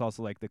blessing, but it's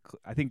also like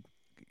I think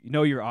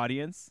your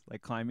audience,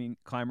 like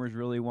climbers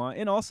really want,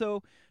 and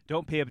also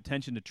don't pay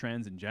attention to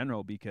trends in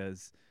general,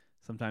 because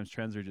sometimes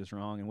trends are just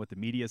wrong and what the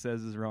media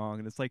says is wrong.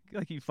 And it's like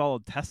you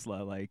followed Tesla,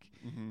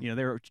 Mm-hmm.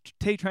 they were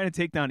trying to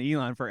take down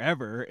Elon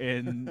forever,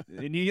 and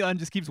Elon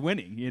just keeps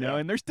winning, Yeah.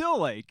 and they're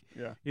still I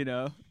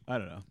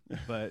don't know,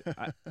 but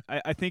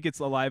I think it's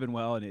alive and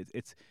well, and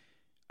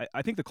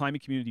I think the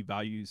climbing community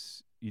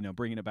values,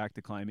 bringing it back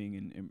to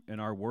climbing in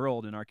our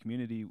world, in our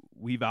community.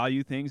 We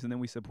value things, and then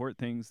we support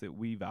things that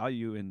we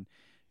value. And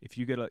if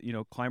you get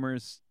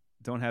climbers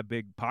don't have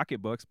big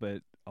pocketbooks,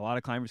 but a lot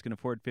of climbers can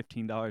afford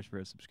 $15 for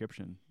a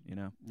subscription,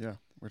 Yeah. We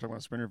were talking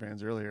about Sprinter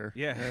vans earlier.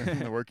 Yeah.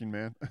 The working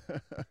man.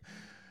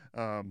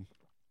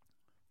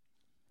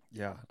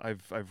 Yeah,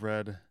 I've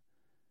read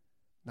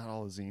not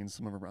all the zines.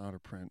 Some of them are out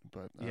of print,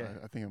 but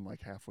I think I'm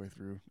like halfway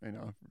through.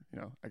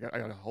 I got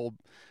to hold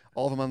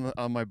all of them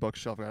on my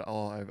bookshelf. I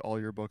have all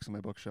your books on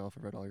my bookshelf.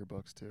 I've read all your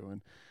books too,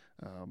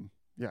 and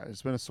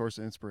it's been a source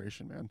of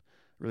inspiration, man.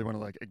 I really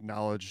want to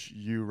acknowledge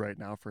you right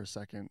now for a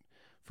second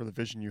for the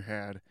vision you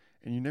had,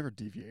 and you never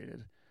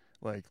deviated.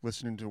 Like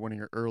listening to one of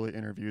your early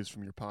interviews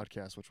from your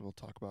podcast, which we'll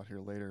talk about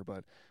here later,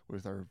 but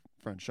with our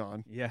friend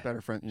Sean,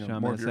 better friend,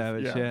 Sean more of your,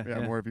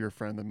 Savage, more of your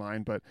friend than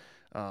mine, but.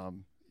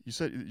 You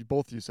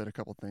said a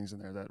couple things in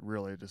there that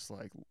really just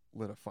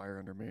lit a fire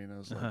under me, and I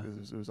was like,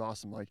 it was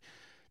awesome. Like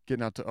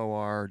getting out to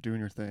OR, doing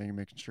your thing,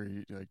 making sure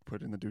you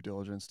put in the due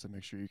diligence to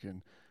make sure you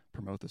can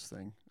promote this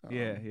thing,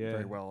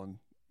 very well. And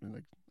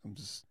I'm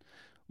just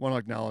want to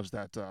acknowledge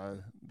that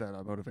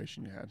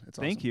motivation you had. It's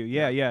awesome. Thank you.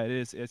 Yeah, it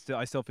is.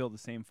 I still feel the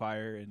same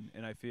fire,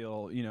 and I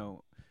feel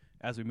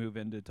as we move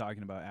into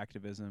talking about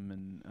activism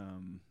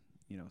and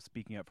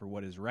speaking up for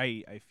what is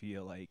right, I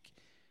feel like.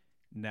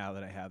 Now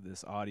that I have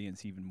this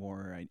audience even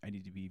more, I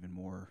need to be even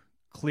more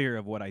clear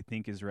of what I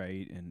think is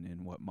right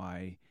and what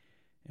my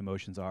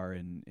emotions are.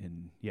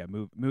 And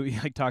move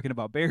like talking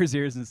about bear's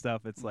ears and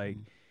stuff. It's like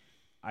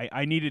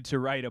I needed to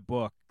write a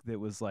book that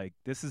was like,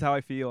 this is how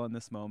I feel in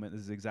this moment.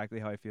 This is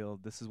exactly how I feel.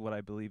 This is what I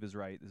believe is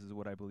right. This is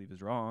what I believe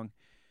is wrong.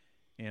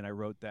 And I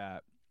wrote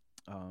that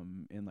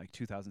in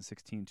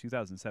 2016,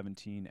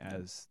 2017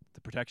 as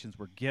the protections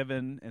were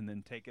given and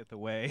then taketh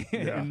away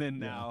and then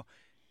now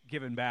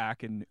given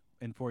back. And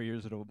in 4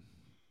 years,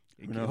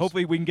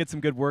 hopefully we can get some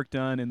good work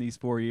done in these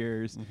 4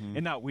 years,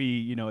 and not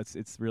we.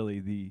 It's really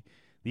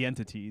the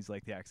entities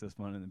like the Access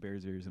Fund and the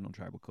Bears Ears and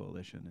Tribal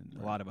Coalition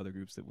and a lot of other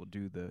groups that will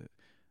do the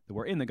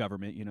work in the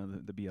government.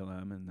 The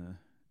BLM and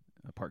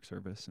the Park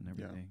Service and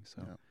everything.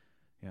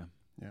 Yeah,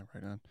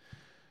 right on.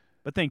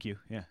 But thank you.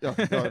 Yeah, no,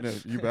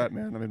 you bet,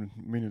 man. I've been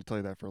meaning to tell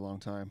you that for a long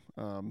time.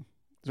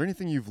 Is there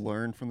anything you've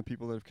learned from the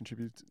people that have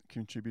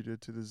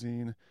contributed to the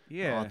zine?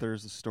 Yeah. The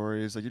authors, the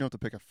stories. You don't have to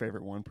pick a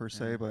favorite one per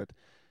se, but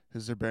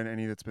has there been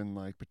any that's been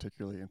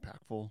particularly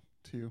impactful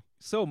to you?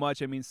 So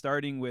much. I mean,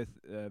 starting with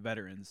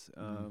veterans,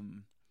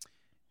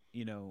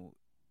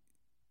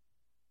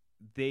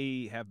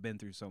 they have been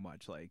through so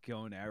much, like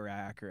going to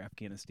Iraq or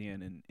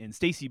Afghanistan. And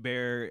Stacy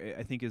Bear,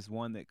 I think, is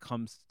one that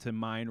comes to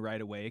mind right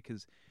away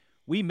because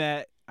we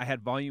met. I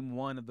had volume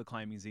 1 of the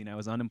climbing zine. I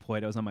was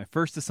unemployed. I was on my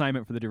first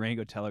assignment for the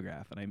Durango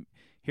Telegraph, and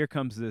here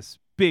comes this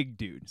big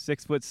dude,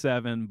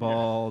 6'7",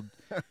 bald,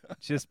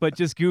 just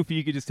goofy.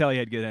 You could just tell he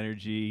had good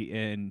energy.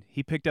 And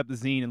he picked up the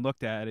zine and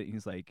looked at it. And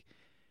he's like,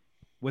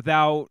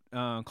 "Without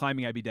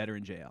climbing, I'd be dead or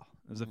in jail."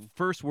 It was the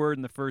first word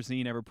in the first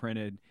zine ever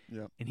printed.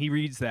 Yep. And he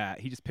reads that.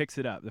 He just picks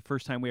it up. The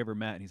first time we ever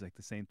met, and he's like,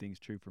 "The same thing's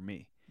true for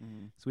me."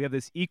 So we have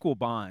this equal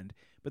bond.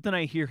 But then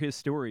I hear his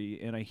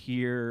story, and I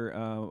hear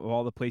of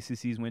all the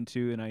places he's went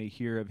to, and I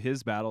hear of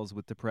his battles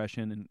with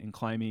depression and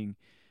climbing,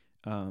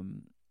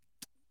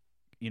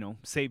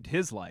 saved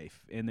his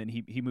life. And then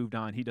he moved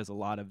on. He does a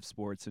lot of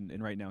sports,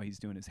 and right now he's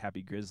doing his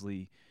Happy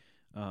Grizzly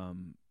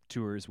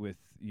tours with,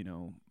 I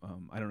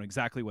don't know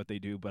exactly what they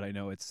do, but I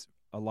know it's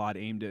a lot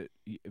aimed at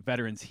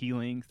veterans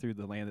healing through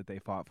the land that they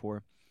fought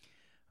for.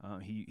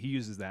 He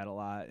uses that a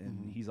lot,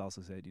 and he's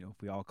also said,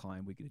 if we all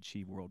climb, we could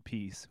achieve world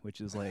peace,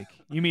 which is like,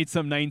 you meet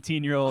some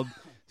 19-year-old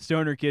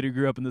stoner kid who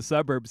grew up in the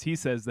suburbs, he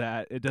says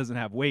that it doesn't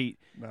have weight.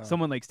 No.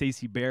 Someone like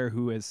Stacy Bear,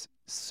 who has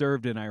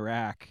served in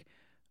Iraq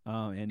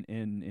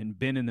and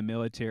been in the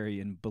military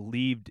and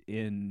believed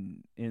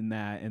in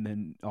that, and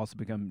then also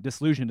become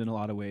disillusioned in a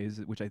lot of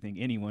ways, which I think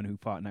anyone who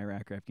fought in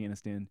Iraq or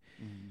Afghanistan,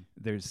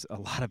 there's a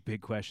lot of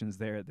big questions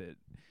there that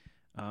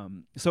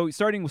So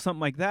starting with something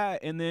like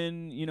that, and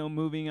then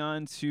moving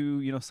on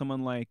to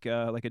someone like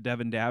a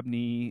Devin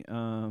Dabney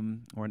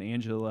or an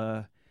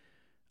Angela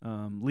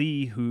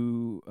Lee,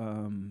 who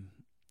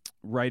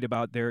write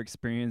about their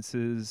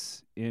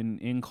experiences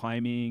in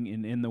climbing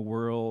and in the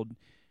world,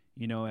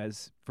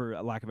 as, for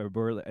a lack of a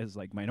better word, as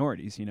like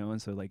minorities,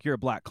 and so like you're a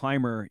black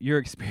climber, your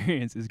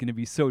experience is going to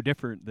be so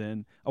different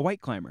than a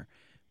white climber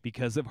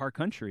because of our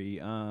country.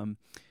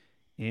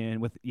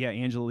 And with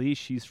Angela Lee,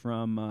 she's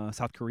from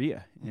South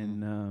Korea,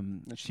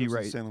 and she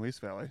writes in San Luis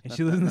Valley. And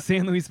she lives in the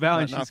San Luis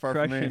Valley, and she's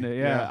crushing it.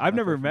 Yeah, I've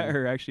never met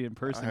her actually in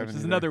person, which is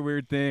either. another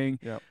weird thing.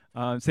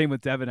 Yep. Same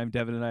with Devin.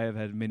 Devin and I have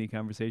had many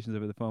conversations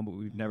over the phone, but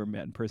we've never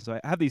met in person. So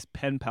I have these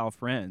pen pal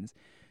friends,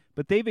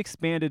 but they've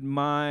expanded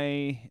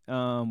my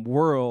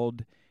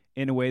world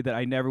in a way that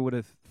I never would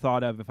have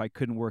thought of if I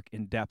couldn't work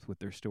in depth with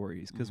their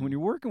stories. Because when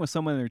you're working with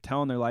someone and they're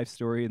telling their life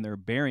story and they're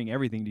bearing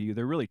everything to you,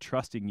 they're really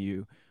trusting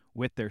you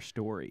with their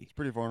story. It's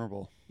pretty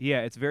vulnerable. Yeah,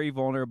 it's very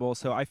vulnerable.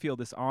 So I feel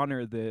this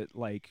honor that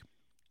like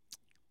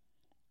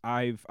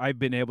I've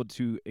been able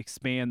to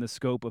expand the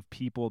scope of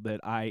people that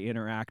I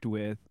interact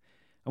with.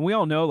 And we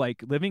all know,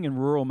 like, living in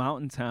rural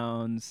mountain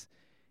towns,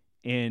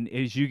 and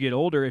as you get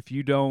older, if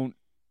you don't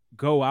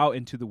go out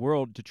into the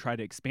world to try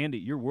to expand it,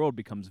 your world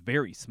becomes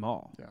very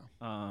small.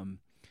 Yeah.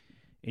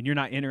 And you're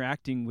not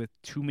interacting with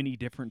too many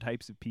different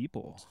types of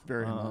people. It's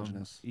very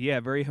homogenous. Yeah,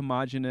 very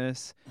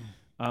homogenous.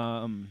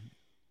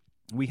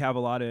 We have a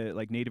lot of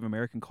like Native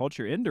American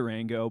culture in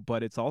Durango,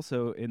 but it's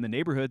also in the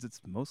neighborhoods,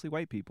 it's mostly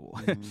white people.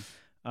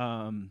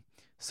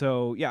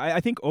 So yeah,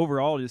 I think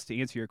overall, just to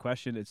answer your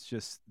question, it's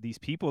just these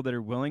people that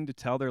are willing to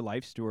tell their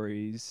life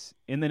stories.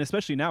 And then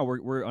especially now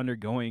we're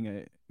undergoing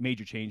a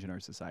major change in our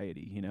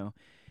society,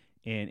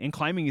 and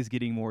climbing is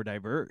getting more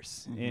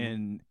diverse.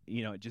 And,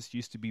 it just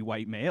used to be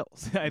white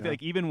males. I feel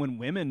like even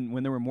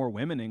when there were more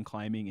women in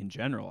climbing in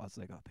general, I was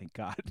like, oh, thank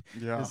God.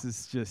 Yeah. This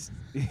is just,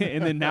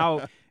 and then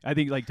now I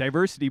think like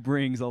diversity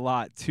brings a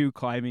lot to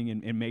climbing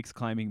and makes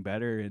climbing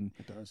better. And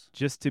it does.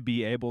 Just to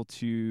be able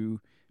to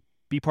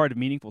be part of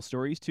meaningful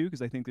stories too,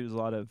 because I think there's a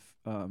lot of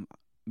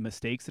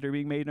mistakes that are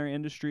being made in our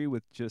industry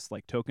with just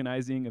like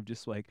tokenizing of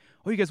just like,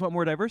 oh, you guys want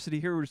more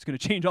diversity here, we're just going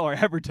to change all our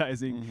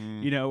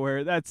advertising,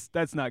 where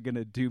that's not going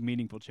to do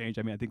meaningful change.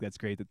 I mean, I think that's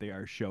great that they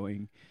are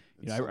showing.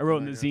 I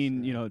wrote in the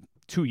zine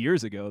 2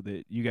 years ago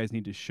that you guys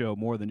need to show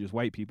more than just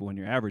white people in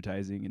your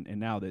advertising, and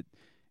now that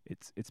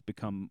it's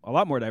become a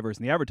lot more diverse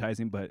in the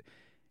advertising, but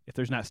if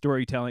there's not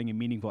storytelling and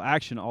meaningful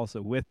action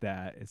also with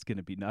that, it's going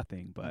to be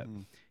nothing. But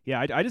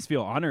I just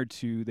feel honored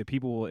that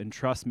people will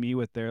entrust me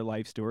with their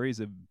life stories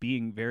of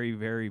being very,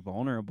 very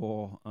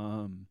vulnerable.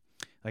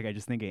 Like I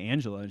just think of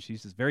Angela, and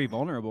she's just very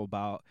vulnerable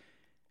about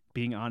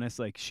being honest.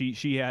 Like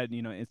she had,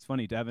 it's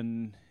funny,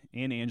 Devin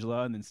and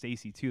Angela and then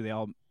Stacy too,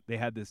 they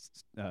had this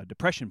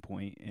depression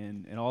point,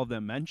 and all of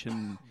them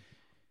mentioned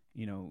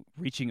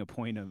reaching a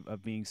point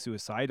of being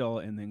suicidal,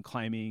 and then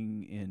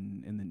climbing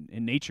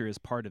in nature is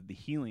part of the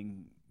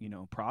healing,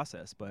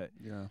 process. But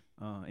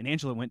and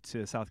Angela went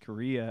to South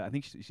Korea. I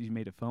think she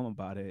made a film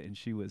about it, and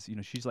she was,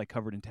 she's like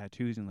covered in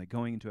tattoos, and like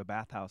going into a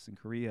bathhouse in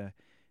Korea,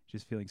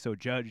 just feeling so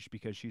judged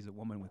because she's a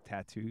woman with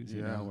tattoos,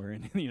 where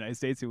in the United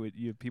States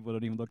people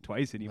don't even look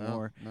twice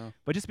anymore. No.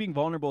 But just being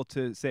vulnerable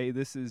to say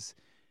this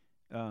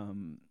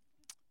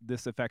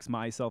affects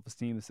my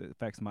self-esteem, this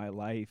affects my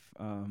life,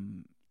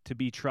 to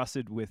be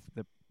trusted with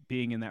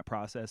being in that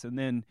process, and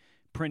then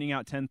printing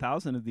out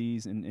 10,000 of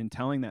these and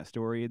telling that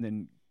story, and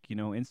then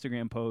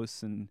Instagram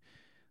posts and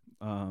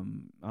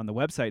on the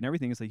website and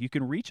everything. It's like you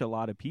can reach a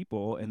lot of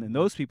people, and then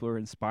those people are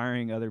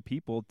inspiring other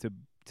people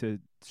to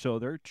show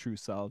their true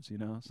selves. So,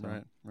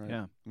 right.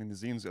 Yeah. I mean, the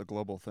zine's a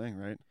global thing,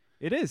 right?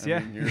 It is, I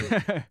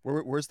mean,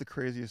 where's the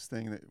craziest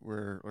thing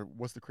or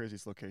what's the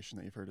craziest location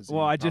that you've heard of zine?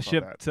 Well, I just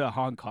shipped to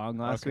Hong Kong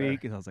last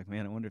week, and I was like,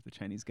 man, I wonder if the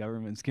Chinese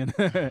government's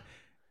gonna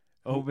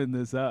open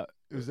this up.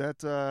 Is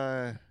that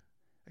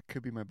it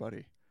could be my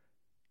buddy.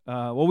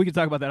 Well, we can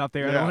talk about that off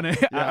there. I don't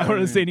want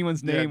to say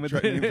anyone's name. Name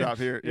drop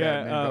here.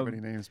 Name drop any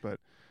names, but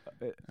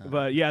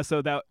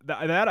so that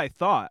I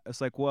thought, it's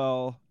like,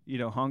 well,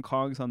 Hong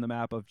Kong's on the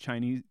map of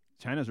China's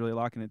really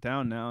locking it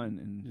down now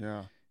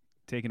and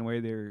taking away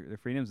their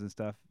freedoms and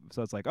stuff.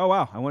 So it's like, oh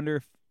wow, I wonder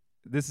if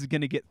this is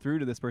going to get through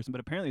to this person. But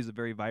apparently there's a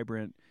very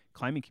vibrant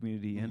climbing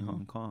community in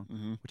Hong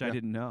Kong, which I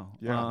didn't know.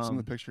 Yeah, some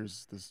of the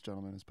pictures this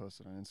gentleman has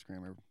posted on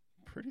Instagram are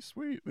pretty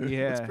sweet.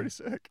 Yeah. It's pretty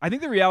sick. I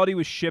think the reality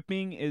with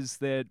shipping is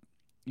that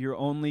you're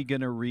only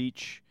going to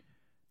reach,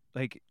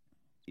 like,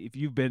 if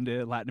you've been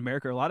to Latin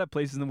America or a lot of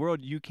places in the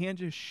world, you can't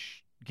just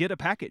get a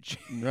package.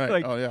 Right.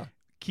 Like, oh, yeah.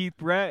 Keith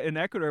Brett in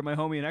Ecuador, my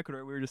homie in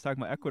Ecuador, we were just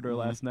talking about Ecuador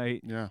last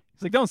night. Yeah.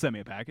 He's like, don't send me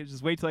a package.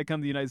 Just wait till I come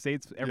to the United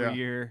States every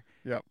year.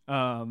 Yep.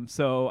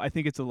 So I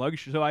think it's a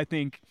luxury. So I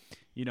think,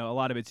 a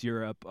lot of it's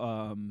Europe.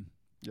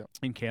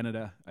 In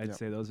Canada, I'd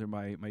say those are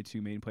my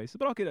two main places.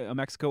 But I'll get a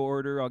Mexico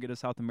order. I'll get a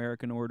South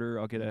American order.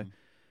 I'll get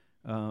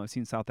I've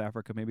seen South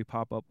Africa maybe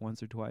pop up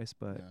once or twice,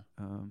 but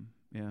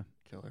yeah.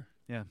 Killer.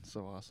 Yeah.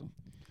 So awesome.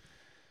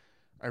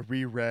 I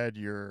reread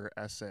your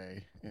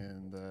essay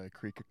in the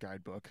Creek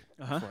Guidebook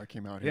before I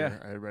came out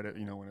here. I read it,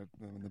 when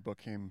the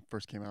book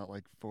first came out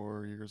like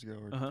 4 years ago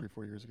or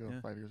 3-4 years ago,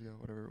 5 years ago,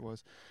 whatever it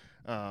was.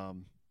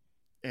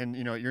 And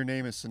your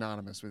name is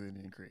synonymous with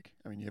Indian Creek.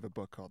 I mean, you have a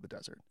book called The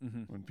Desert.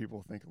 When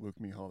people think of Luke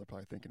Mihal, they're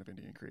probably thinking of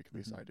Indian Creek. At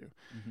least I do.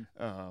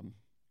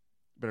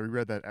 But I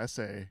reread that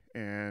essay,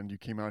 and you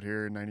came out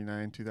here in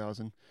 99,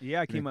 2000.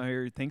 Yeah, I came out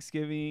here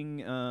Thanksgiving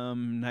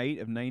night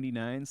of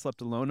 99, slept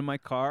alone in my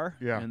car,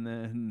 and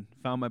then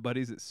found my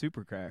buddies at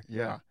Supercrack.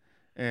 Yeah.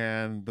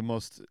 And the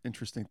most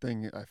interesting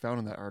thing I found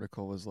in that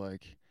article was,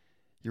 like,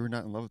 you were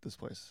not in love with this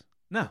place.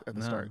 No. At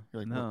the start.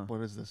 You're like,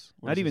 what is this?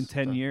 Not even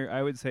 10 years.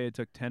 I would say it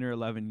took 10 or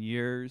 11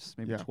 years,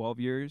 maybe 12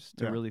 years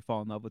to Yeah. really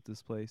fall in love with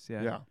this place.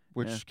 Yeah. Yeah.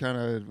 Which kind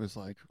of was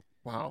like,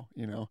 wow,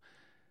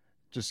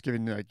 just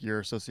given like your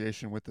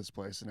association with this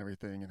place and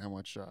everything and how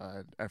much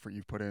effort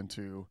you've put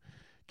into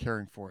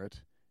caring for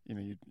it.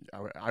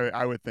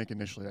 I would think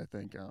initially, that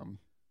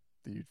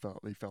you fell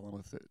in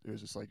with it. It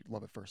was just like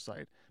love at first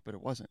sight, but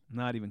it wasn't.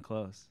 Not even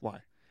close. Why?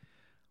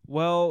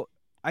 Well,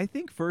 I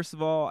think first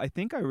of all, I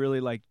really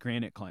liked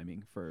granite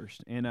climbing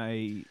first, and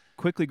I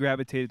quickly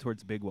gravitated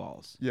towards big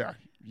walls. Yeah,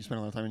 you spent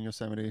a lot of time in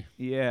Yosemite.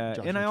 Yeah,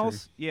 Joshua and I Tree.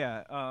 also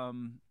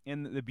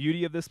and the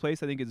beauty of this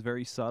place, I think, is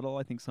very subtle.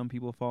 I think some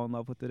people fall in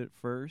love with it at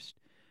first,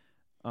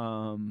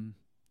 but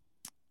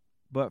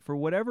for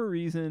whatever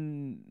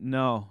reason,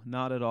 no,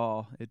 not at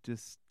all.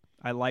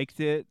 I liked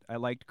it. I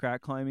liked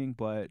crack climbing,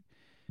 but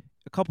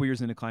a couple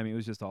years into climbing, it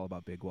was just all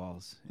about big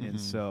walls, and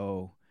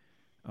so.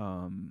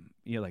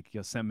 Like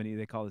Yosemite,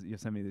 they call it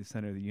Yosemite the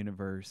center of the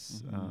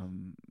universe.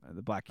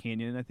 The Black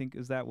Canyon, I think,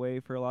 is that way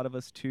for a lot of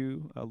us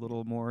too. A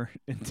little more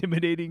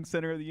intimidating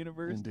center of the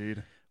universe.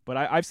 Indeed. But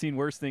I've seen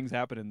worse things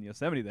happen in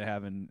Yosemite than I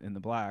have in the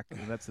Black.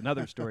 And that's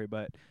another story.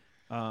 But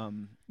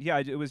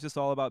it was just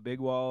all about big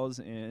walls,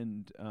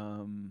 and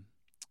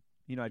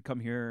I'd come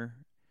here,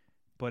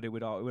 but it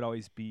would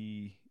always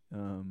be. I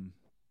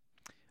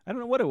don't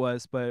know what it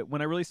was, but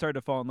when I really started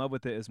to fall in love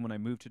with it is when I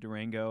moved to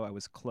Durango. I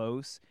was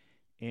close.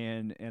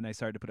 And I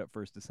started to put up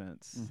first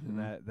descents, and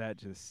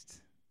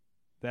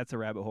that's a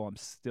rabbit hole I'm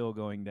still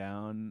going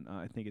down.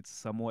 I think it's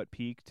somewhat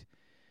peaked,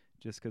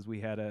 just because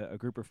we had a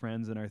group of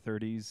friends in our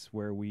 30s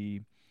where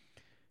we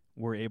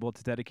were able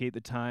to dedicate the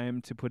time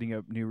to putting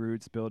up new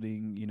routes,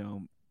 building,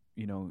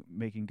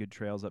 making good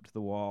trails up to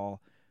the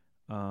wall.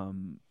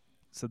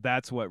 So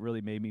that's what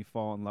really made me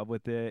fall in love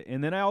with it.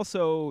 And then I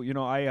also,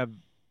 I have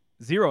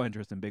zero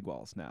interest in big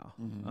walls now.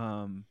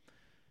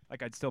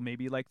 Like I'd still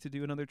maybe like to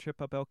do another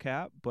trip up El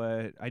Cap,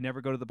 but I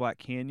never go to the Black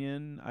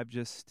Canyon. I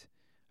feel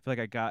like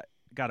I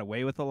got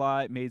away with a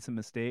lot, made some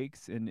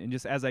mistakes, and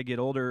just as I get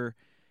older,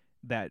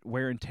 that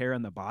wear and tear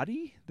on the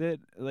body that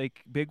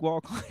like big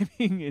wall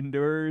climbing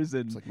endures,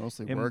 and it's like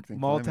mostly work than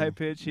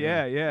multi-pitch,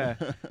 yeah.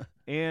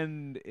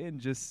 and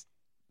just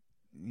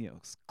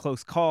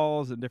close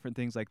calls and different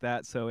things like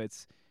that. So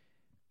it's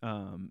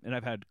and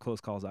I've had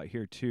close calls out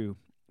here too,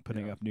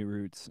 putting up new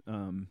routes,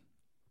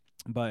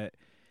 but.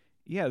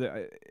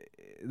 Yeah,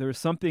 there was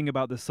something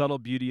about the subtle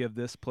beauty of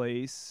this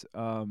place,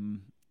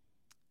 and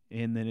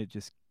then it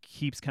just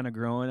keeps kind of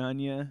growing on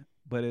you,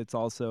 but it's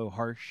also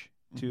harsh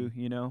too,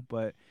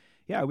 But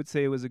yeah, I would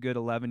say it was a good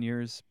 11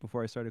 years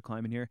before I started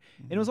climbing here.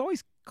 And it was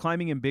always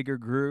climbing in bigger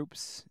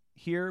groups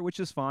here, which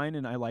is fine,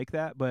 and I like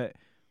that. But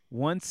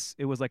once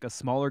it was like a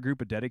smaller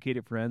group of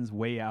dedicated friends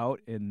way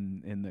out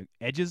in the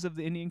edges of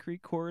the Indian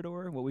Creek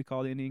corridor, what we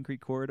call the Indian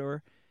Creek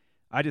corridor,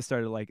 I just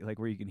started like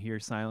where you can hear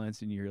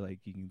silence and you're like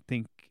you can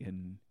think,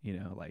 and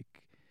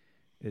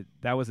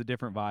that was a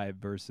different vibe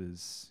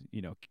versus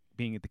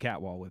being at the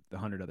catwall with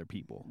 100 other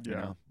people.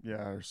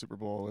 Or Super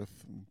Bowl with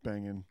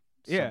banging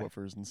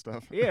subwoofers and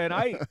stuff. Yeah, and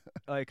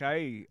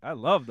I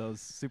love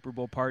those Super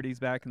Bowl parties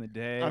back in the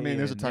day. I mean,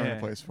 there's a time and a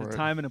place for it.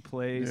 Time and a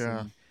place.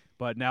 Yeah.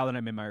 But now that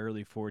I'm in my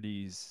early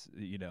 40s,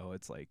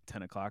 it's like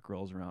 10 o'clock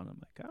rolls around.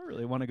 I'm like, I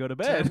really want to go to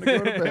bed. Time to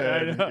go to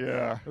bed.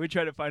 Yeah. We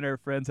tried to find our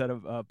friends at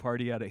a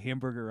party out at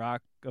Hamburger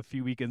Rock a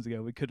few weekends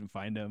ago. We couldn't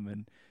find them,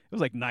 and it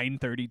was like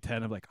 9:30,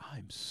 10. I'm like,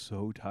 I'm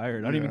so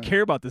tired. I don't even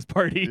care about this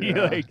party.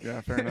 Yeah,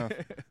 fair enough.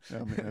 Yeah,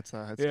 I mean, that's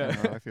kind of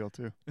how I feel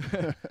too.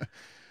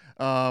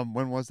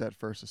 When was that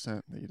first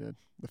ascent that you did?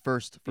 The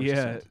first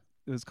ascent?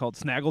 It was called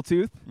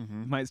Snaggletooth.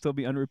 Mm-hmm. Might still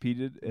be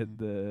unrepeated at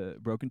the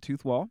Broken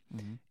Tooth Wall.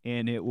 Mm-hmm.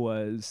 And it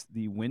was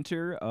the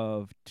winter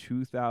of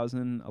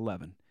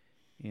 2011.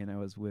 And I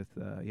was with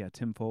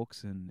Tim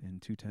Folks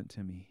and Two Tent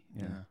Timmy.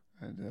 Yeah.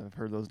 I've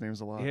heard those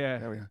names a lot.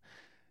 Yeah. We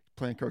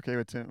playing croquet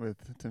with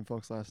Tim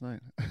Folks last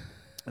night.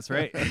 That's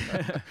right.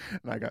 And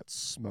I got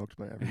smoked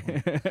by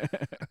everyone.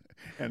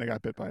 And I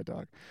got bit by a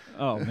dog.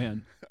 Oh,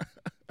 man.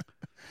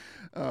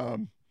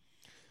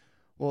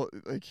 Well,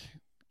 like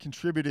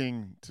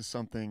contributing to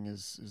something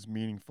is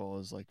meaningful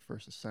as like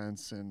first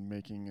ascents, and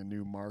making a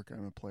new mark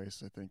on a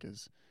place, I think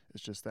is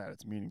just that.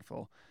 It's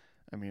meaningful.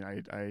 I mean,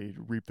 I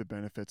reap the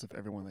benefits of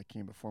everyone that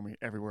came before me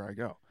everywhere I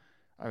go.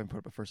 I haven't put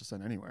up a first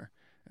ascent anywhere.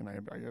 And I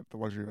have the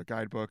luxury of a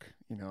guidebook.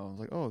 I was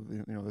like, oh,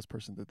 this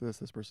person did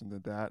this person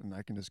did that, and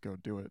I can just go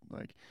do it.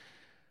 Like,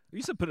 you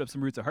used to put up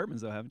some routes at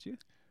Hartman's, though, haven't you?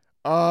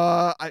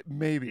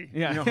 Maybe.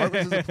 Yeah.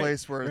 Hartman's is a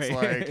place where it's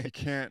Right. like you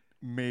can't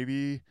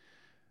maybe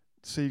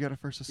say you got a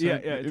first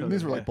ascent. Yeah, And totally,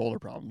 these were yeah. like boulder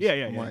problems. Yeah,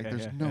 I'm like,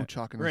 there's no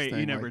chalk in this right, thing.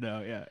 you never like,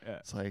 know. Yeah.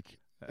 It's like,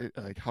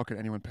 how can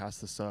anyone pass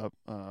this up?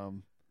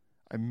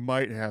 I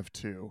might have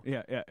two.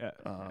 Yeah.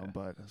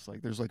 But it's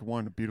like there's like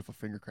one beautiful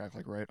finger crack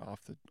like right off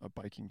a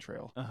biking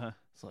trail.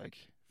 It's like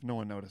if no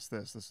one noticed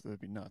this would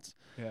be nuts.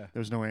 Yeah.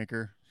 There's no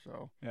anchor,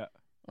 so Yeah.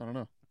 I don't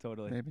know.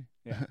 Totally. Maybe.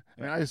 Yeah.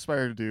 I mean, I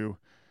aspire to do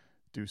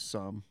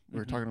some. We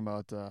were Mhm. talking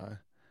about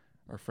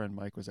our friend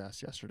Mike was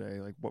asked yesterday,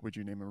 like, what would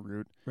you name a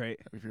route Right.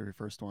 if you're your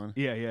first one?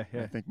 Yeah.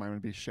 I think mine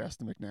would be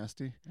Shasta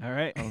McNasty. All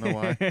right. I don't know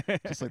why.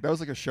 Just like that was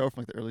like a show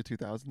from like the early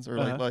 2000s or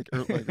Uh-huh. like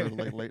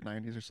late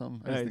 90s or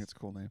something. I just think Nice. it's a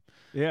cool name.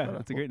 Yeah, But,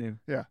 that's a great name.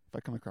 Yeah, if I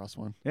come across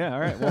one. Yeah. All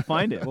right. We'll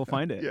find it. We'll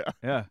find it.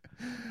 Yeah.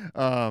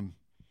 Yeah.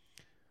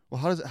 Well,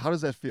 how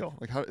does that feel?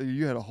 Like how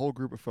you had a whole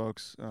group of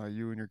folks,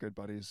 you and your good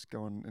buddies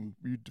going, and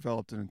you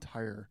developed an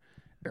entire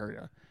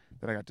area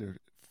that I got to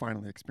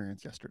finally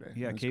experience yesterday.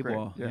 Yeah, It was Cave great.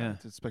 Wall, yeah.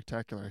 It's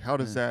spectacular. How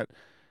does that?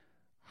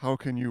 How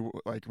can you,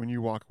 like, when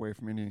you walk away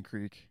from Indian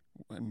Creek,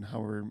 and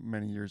however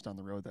many years down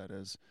the road that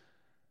is,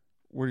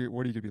 what are you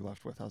going to be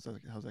left with? How's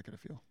that going to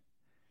feel?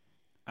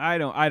 I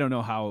don't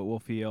know how it will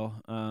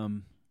feel.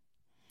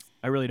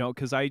 I really don't,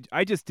 because I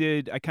just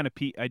did my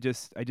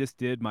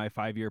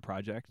 5-year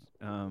project.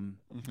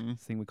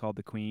 This thing we called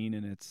the Queen,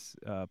 and it's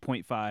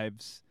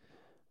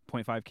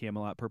 0.5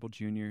 Camelot Purple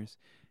Juniors,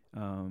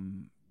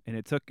 and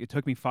it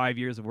took me 5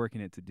 years of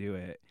working it to do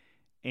it,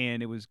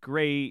 and it was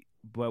great.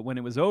 But when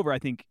it was over, I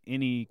think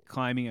any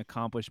climbing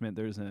accomplishment,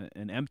 there's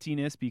an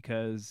emptiness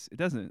because it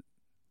doesn't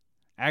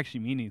actually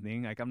mean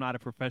anything. Like, I'm not a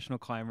professional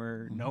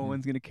climber. No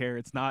one's gonna care.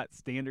 It's not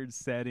standard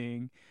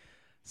setting.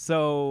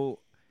 So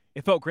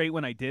it felt great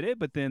when I did it,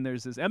 but then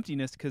there's this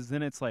emptiness because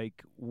then it's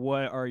like,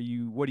 what do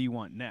you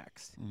want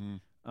next?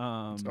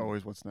 It's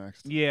always what's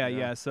next.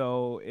 Yeah.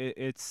 So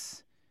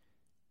it's,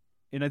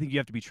 and I think you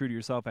have to be true to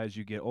yourself as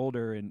you get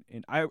older. And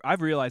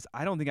I've realized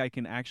I don't think I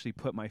can actually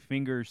put my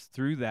fingers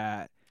through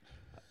that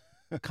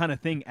kind of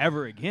thing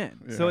ever again.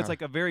 So it's Yeah.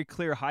 like a very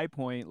clear high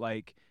point.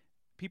 Like,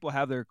 people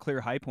have their clear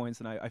high points,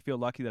 and I feel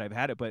lucky that I've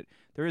had it, but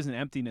there is an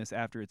emptiness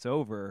after it's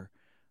over.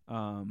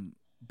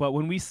 But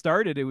when we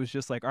started, it was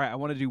just like, all right, I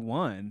want to do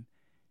one.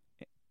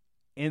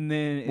 And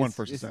then One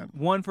first ascent.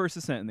 One first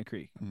ascent in the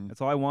creek.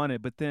 That's all I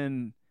wanted. But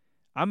then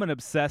I'm an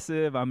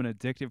obsessive, I'm an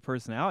addictive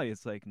personality.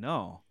 It's like,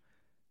 no,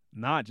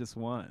 not just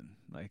one.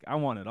 Like, I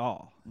want it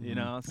all, you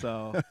know?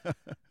 So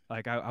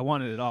like I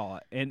wanted it all.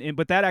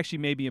 But that actually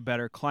made me a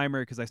better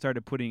climber because I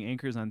started putting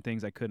anchors on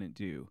things I couldn't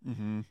do.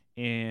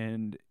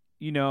 And,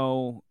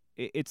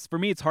 it's, for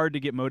me, it's hard to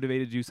get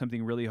motivated to do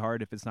something really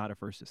hard if it's not a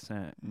first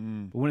ascent.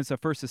 But when it's a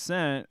first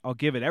ascent, I'll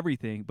give it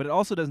everything, but it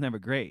also doesn't have a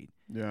grade.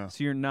 Yeah.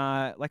 So you're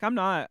not, like, I'm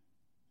not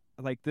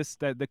like this,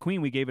 that the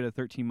Queen, we gave it a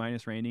 13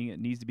 minus rating. It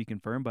needs to be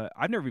confirmed, but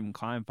I've never even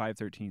climbed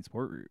 513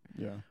 sport route.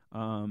 Yeah.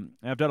 And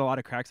I've done a lot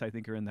of cracks I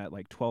think are in that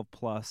like 12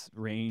 plus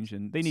range,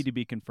 and they need to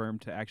be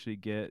confirmed to actually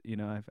get,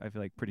 I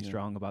feel like pretty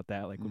strong about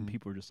that. Like when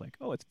people are just like,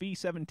 oh, it's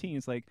V17,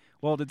 it's like,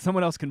 well, did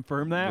someone else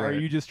confirm that? Or are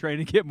Right. you just trying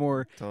to get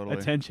more Totally.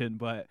 attention?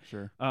 But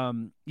Sure.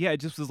 it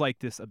just was like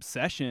this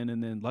obsession.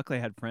 And then luckily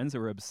I had friends that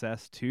were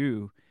obsessed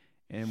too.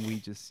 And we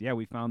just,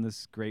 we found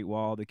this great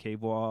wall, the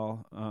Cave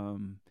Wall.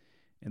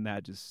 And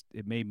that just,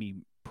 it made me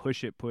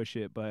push it.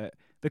 But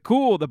the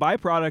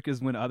byproduct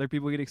is when other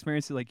people get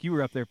experience it, like you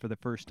were up there for the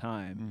first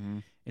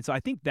time. And so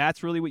I think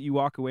that's really what you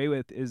walk away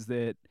with, is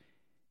that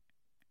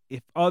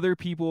if other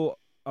people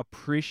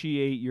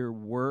appreciate your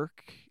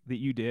work that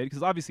you did,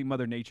 because obviously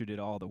Mother Nature did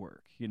all the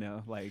work,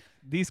 like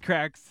these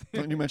cracks.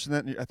 Don't you mention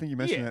that? I think you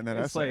mentioned that in that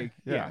it's essay.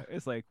 like,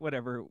 it's like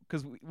whatever,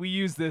 because we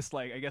use this,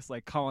 like, I guess,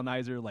 like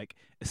colonizer, like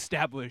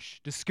establish,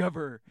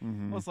 discover.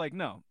 Well, it's like,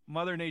 no,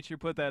 Mother Nature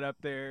put that up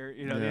there.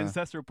 The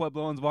ancestral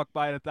Puebloans walked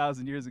by it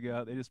 1,000 years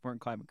ago. They just weren't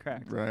climbing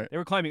cracks. Right. They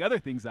were climbing other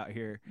things out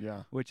here.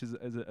 Yeah. Which is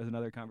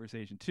another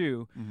conversation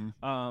too.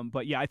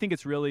 But yeah, I think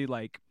it's really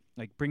like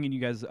bringing you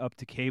guys up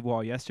to Cave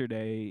Wall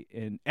yesterday,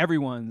 and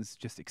everyone's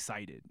just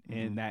excited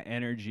and that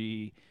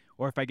energy,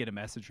 or if I get a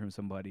message from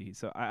somebody.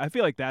 So I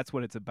feel like that's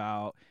what it's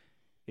about,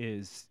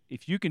 is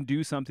if you can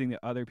do something that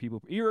other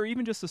people, or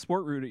even just a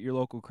sport route at your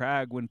local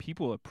crag, when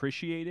people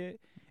appreciate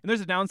it. And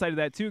there's a downside to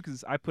that too,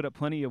 because I put up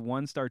plenty of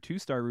 1-star,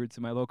 2-star routes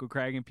in my local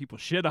crag, and people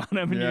shit on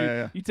them,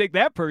 and you take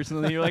that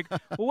personally. You're like,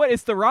 well, what?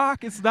 It's the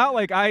rock. It's not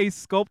like I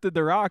sculpted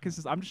the rock. It's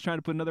just I'm just trying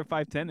to put another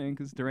 510 in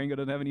because Durango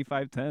doesn't have any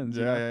 510s.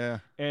 Yeah.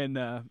 And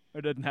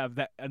it doesn't have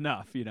that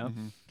enough,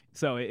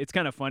 So it's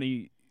kind of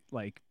funny.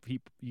 Like,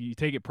 you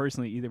take it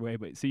personally either way,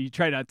 but so you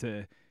try not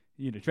to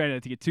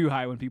get too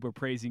high when people are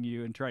praising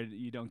you, and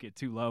you don't get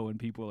too low when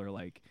people are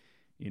like,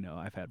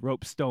 I've had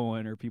ropes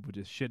stolen, or people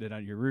just shitted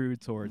on your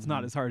routes, or it's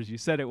not as hard as you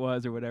said it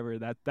was, or whatever.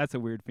 That's a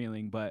weird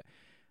feeling. But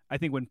I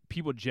think when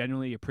people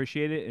genuinely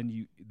appreciate it,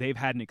 and they've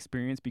had an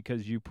experience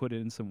because you put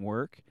in some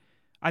work,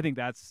 I think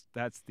that's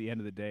the end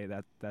of the day.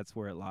 That's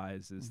where it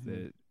lies, is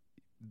that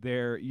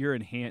you're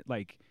in hand,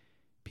 like,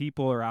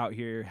 people are out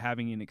here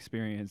having an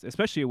experience,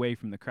 especially away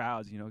from the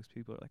crowds, because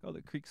people are like, oh,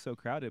 the creek's so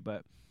crowded,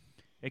 but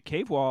at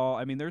Cave Wall,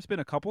 I mean, there's been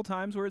a couple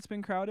times where it's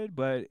been crowded,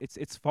 but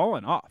it's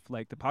fallen off.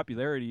 Like the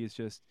popularity is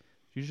just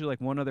usually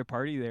like one other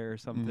party there or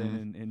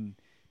something, and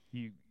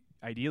you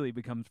ideally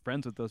become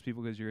friends with those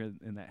people because you're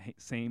in that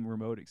same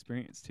remote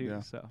experience too.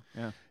 Yeah. So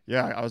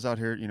Yeah, I was out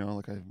here,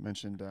 like I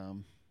mentioned to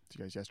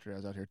you guys yesterday, I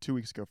was out here 2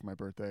 weeks ago for my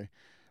birthday.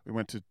 We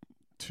went to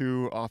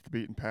 2 off the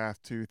beaten path,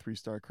 2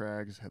 3-star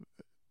crags.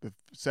 The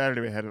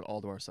Saturday we had it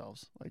all to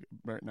ourselves, like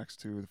right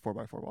next to the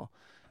 4x4 wall,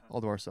 all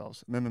to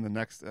ourselves. And then the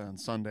next on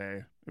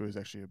Sunday, it was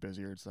actually a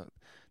busier. It's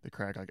the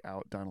crag like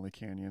out Donnelly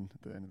Canyon,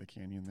 at the end of the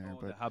canyon there.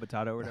 the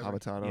Habitado or whatever.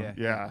 Habitado,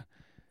 yeah.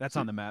 That's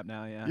on the map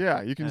now. Yeah.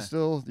 Yeah, you can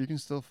still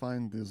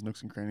find those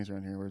nooks and crannies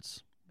around here where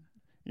it's,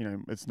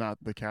 it's not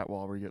the cat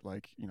wall where you get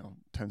like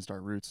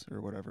 10-star routes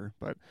or whatever,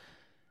 but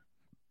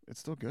it's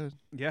still good.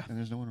 Yeah. And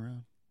there's no one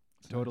around.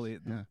 It's totally.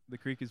 nice. The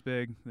creek is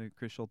big.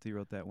 Chris Schulte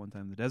wrote that one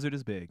time. The desert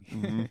is big.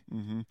 Yeah.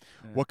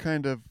 What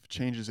kind of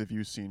changes have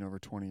you seen over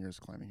 20 years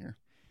of climbing here?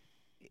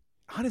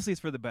 Honestly,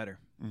 it's for the better.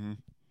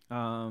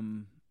 Mm-hmm.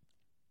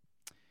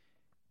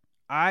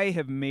 I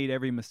have made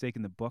every mistake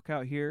in the book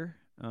out here,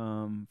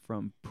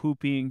 from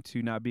pooping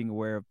to not being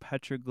aware of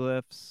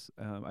petroglyphs.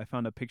 I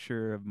found a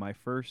picture of my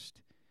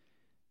first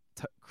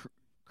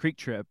creek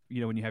trip.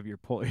 When you have your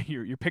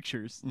your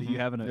pictures that you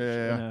have in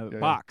a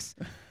box,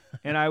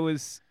 and I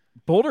was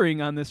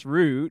bouldering on this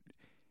route,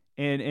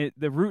 and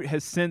the route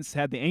has since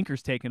had the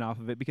anchors taken off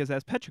of it because it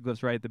has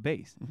petroglyphs right at the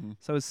base. Mm-hmm.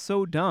 So I was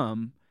so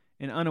dumb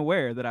and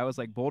unaware that I was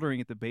like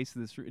bouldering at the base of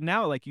this route.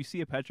 Now, like, you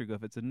see a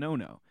petroglyph, it's a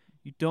no-no.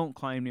 You don't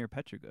climb near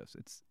petroglyphs.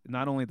 It's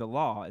not only the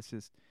law, it's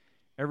just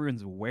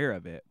everyone's aware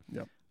of it.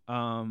 Yep.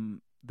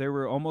 There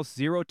were almost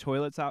 0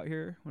 toilets out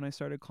here when I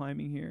started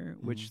climbing here,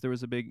 which there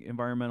was a big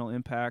environmental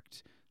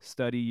impact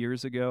study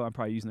years ago. I'm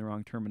probably using the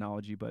wrong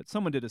terminology, but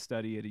someone did a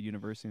study at a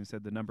university and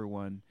said the number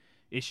one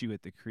issue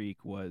at the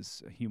creek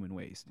was human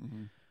waste.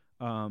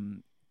 Mm-hmm.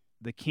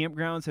 The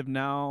campgrounds have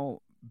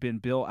now been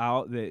built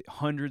out that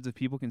hundreds of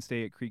people can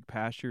stay at Creek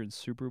Pasture and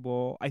Super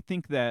Bowl. I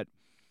think that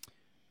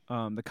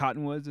the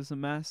Cottonwoods is a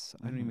mess.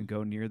 I don't even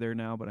go near there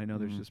now, but I know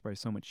there's just probably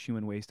so much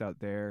human waste out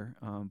there.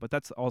 But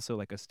that's also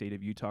like a state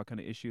of Utah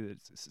kind of issue.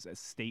 That's a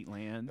state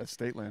land. That's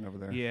state land over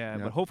there. Yeah,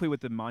 but hopefully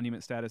with the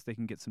monument status, they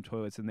can get some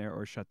toilets in there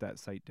or shut that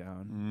site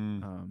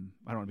down.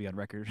 I don't want to be on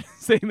record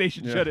saying they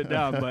should shut it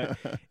down, but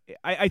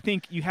I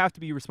think you have to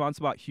be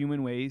responsible about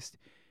human waste.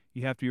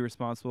 You have to be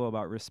responsible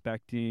about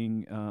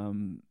respecting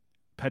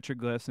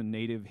petroglyphs and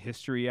native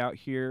history out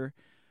here.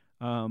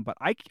 But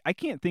I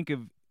can't think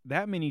of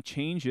that many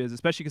changes,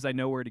 especially because I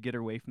know where to get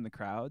away from the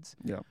crowds.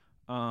 Yeah.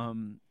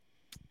 I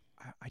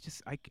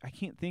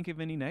can't think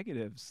of any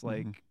negatives.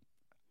 Like,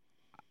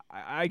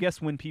 I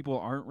guess when people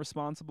aren't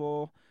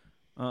responsible,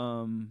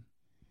 when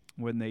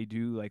they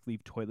do like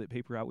leave toilet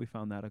paper out, we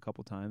found that a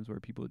couple times where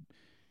people,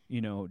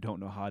 don't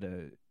know how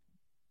to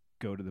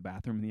go to the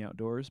bathroom in the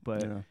outdoors.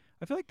 But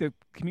I feel like the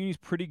community's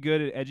pretty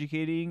good at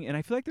educating, and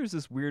I feel like there's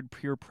this weird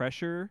peer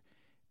pressure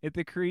at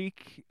the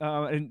creek,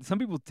 and some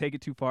people take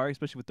it too far,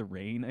 especially with the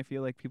rain. I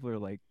feel like people are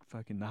like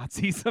fucking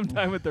Nazis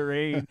sometimes with the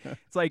rain.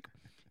 It's like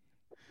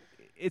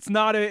it's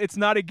not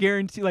a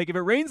guarantee. Like, if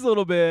it rains a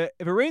little bit,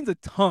 if it rains a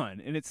ton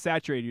and it's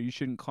saturated, you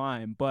shouldn't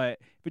climb. But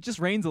if it just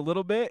rains a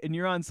little bit and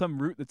you're on some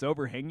route that's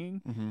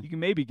overhanging, you can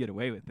maybe get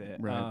away with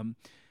it. Right.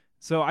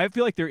 So I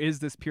feel like there is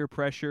this peer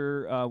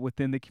pressure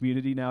within the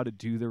community now to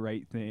do the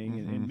right thing,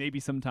 and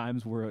maybe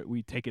sometimes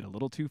we take it a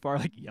little too far,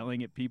 like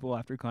yelling at people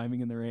after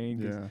climbing in the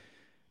rain. Yeah.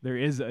 There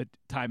is a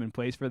time and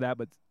place for that,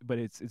 but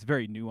it's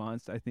very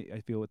nuanced.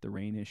 I feel with the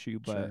rain issue,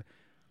 but Sure.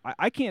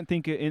 I can't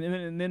think of,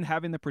 and then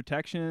having the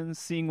protections,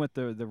 seeing what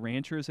the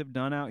ranchers have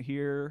done out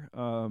here,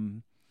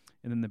 and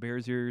then the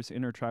Bears Ears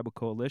Intertribal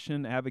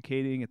Coalition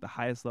advocating at the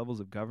highest levels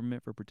of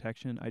government for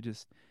protection.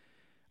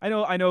 I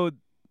know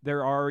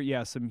there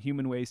are some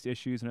human waste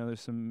issues. I know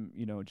there's some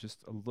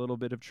just a little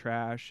bit of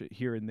trash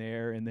here and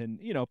there, and then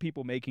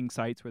people making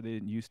sites where they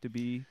didn't used to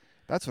be.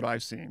 That's what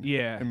I've seen.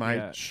 Yeah. In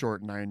my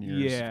short 9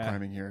 years of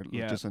climbing here,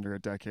 Yeah. just under a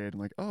decade. I'm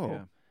like,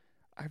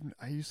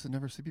 I used to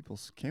never see people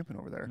camping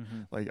over there.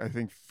 Like, I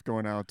think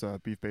going out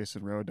Beef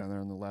Basin Road down there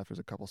on the left, there's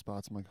a couple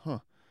spots. I'm like,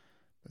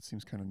 that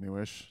seems kind of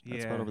newish.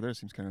 That spot over there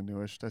seems kind of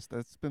newish. That's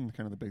been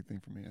kind of the big thing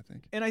for me, I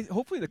think. And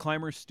hopefully the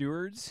climber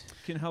stewards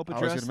can help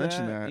address I was going to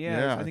mention that.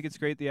 Yeah, I think it's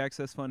great the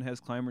Access Fund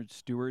has climber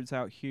stewards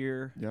out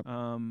here. Yep.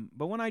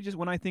 But when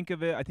I think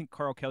of it, I think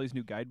Carl Kelly's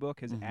new guidebook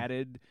has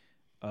added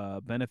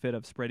benefit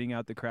of spreading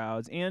out the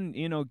crowds and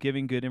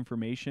giving good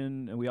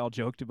information. And we all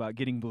joked about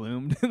getting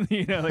bloomed.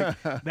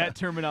 Like that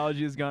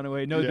terminology has gone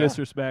away. No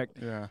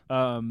disrespect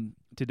to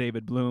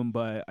David Bloom,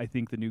 but I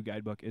think the new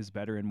guidebook is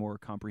better and more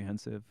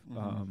comprehensive.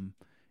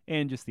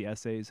 And just the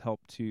essays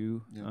help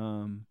too.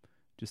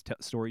 Just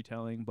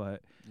storytelling,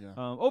 but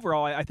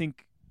overall I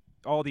think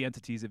all the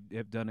entities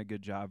have done a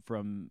good job,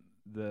 from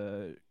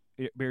the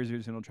Bears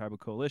Ears Intertribal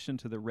Coalition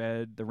to the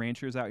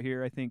ranchers out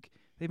here. I think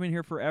they've been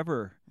here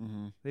forever.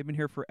 They've been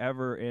here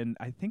forever, and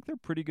I think they're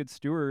pretty good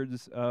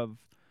stewards of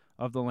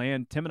the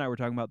land. Tim and I were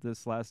talking about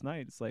this last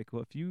night. It's like,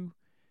 well, if you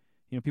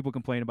people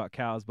complain about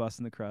cows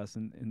busting the crust,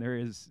 and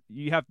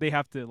they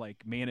have to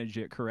like manage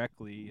it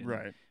correctly. And,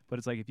 Right. But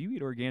it's like, if you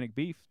eat organic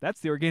beef, that's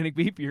the organic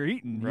beef you're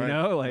eating,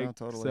 Right. like, No,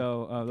 totally.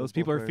 so those Goes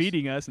people both are ways.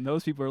 feeding us, and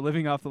those people are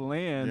living off the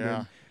land.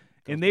 Yeah.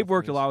 Goes And they've both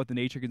worked a ways. lot with the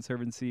Nature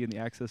Conservancy and the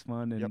Access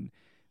Fund, and Yep.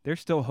 they're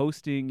still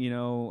hosting,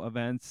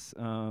 events.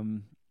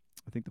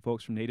 I think the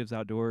folks from Natives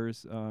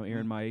Outdoors,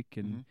 Aaron, Mhm. Mike,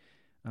 and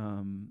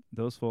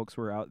those folks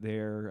were out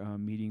there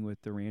meeting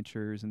with the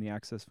ranchers and the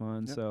Access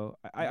Fund. Yep. So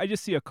I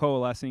just see a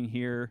coalescing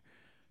here.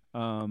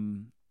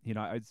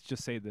 I'd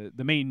just say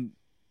the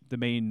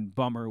main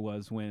bummer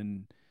was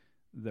when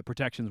the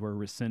protections were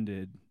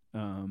rescinded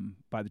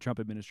by the Trump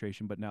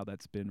administration, but now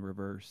that's been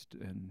reversed,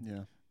 and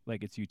Yeah.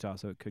 like, it's Utah,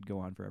 so it could go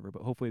on forever.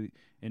 But hopefully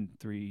in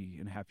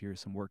 3.5 years,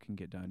 some work can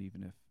get done,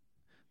 even if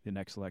the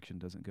next election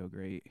doesn't go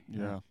great.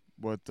 Yeah.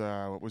 What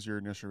was your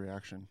initial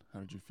reaction?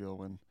 How did you feel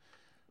when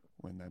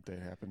that day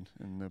happened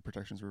and the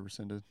protections were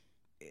rescinded?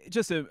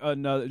 Just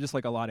another, just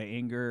like a lot of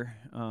anger,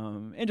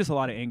 and just a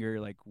lot of anger,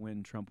 like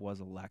when Trump was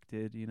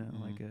elected,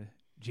 like a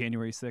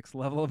January 6th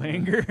level of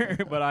anger.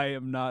 But I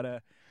am not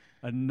a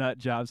nut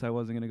job, so I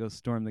wasn't going to go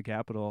storm the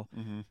Capitol.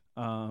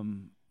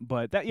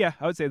 But I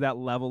would say that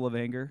level of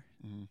anger.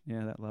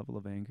 Yeah, that level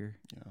of anger.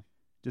 Yeah.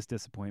 Just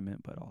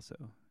disappointment, but also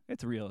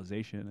it's a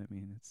realization. I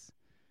mean,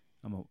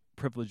 I'm a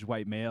privileged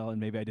white male, and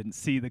maybe I didn't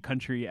see the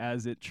country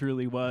as it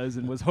truly was,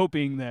 and was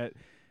hoping that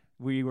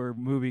we were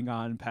moving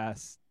on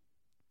past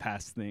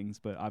things,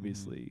 but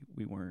obviously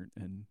we weren't.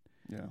 And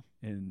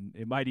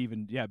it might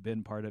even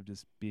been part of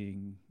just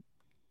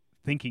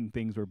thinking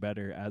things were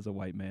better as a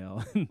white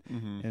male,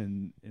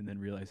 and then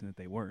realizing that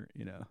they weren't.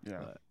 Yeah.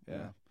 But,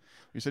 Yeah.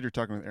 You said you're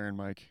talking with Aaron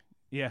Mike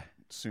Yeah.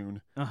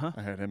 soon. Uh-huh.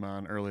 I had him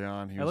on early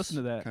on. He I was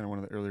listened to that. kind of one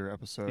of the earlier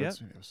episodes. Yeah.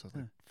 Maybe episode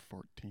like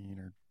 14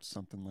 or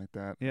something like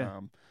that. Yeah.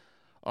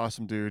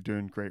 Awesome dude,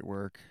 doing great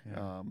work.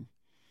 Yeah.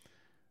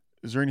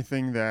 Is there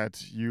anything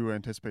that you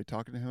anticipate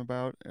talking to him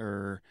about,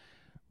 or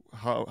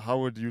how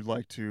would you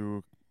like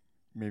to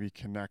maybe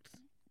connect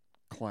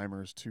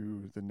climbers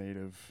to the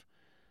native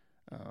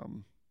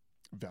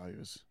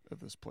values of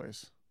this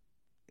place?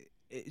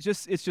 It's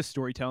just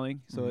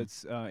storytelling. So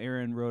it's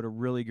Aaron wrote a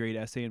really great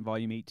essay in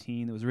volume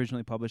 18 that was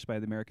originally published by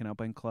the American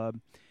Alpine Club,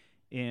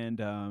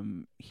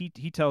 and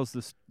he tells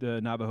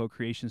the Navajo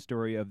creation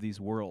story of these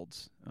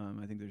worlds.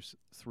 I think there's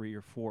 3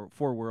 or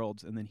 4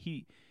 worlds, and then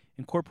he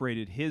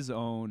incorporated his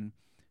own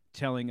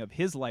telling of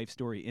his life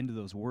story into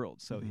those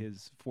worlds. So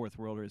his 4th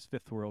world or his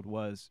 5th world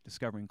was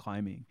discovering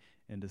climbing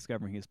and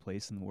discovering his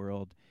place in the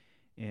world,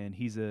 and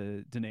he's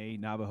a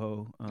Dene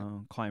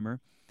Navajo climber.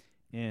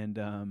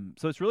 And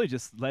so it's really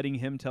just letting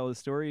him tell his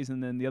stories,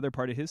 and then the other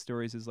part of his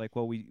stories is like,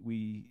 well,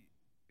 we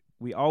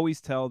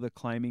always tell the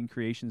climbing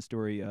creation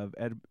story of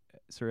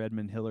Sir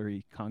Edmund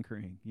Hillary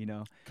conquering,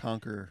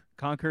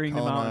 conquering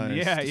the mountain.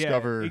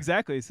 Discover. Yeah,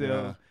 exactly.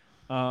 So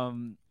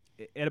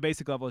at a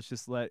basic level, it's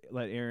just let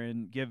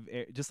Aaron give,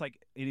 just like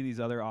any of these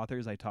other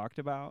authors I talked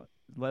about,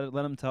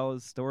 let him tell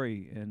his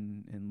story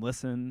and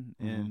listen.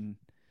 And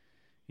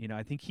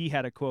I think he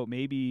had a quote,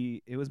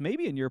 maybe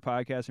in your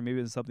podcast or maybe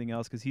it was something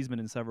else, because he's been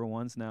in several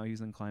ones now.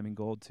 He's in Climbing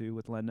Gold too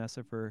with Len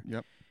Nessifer.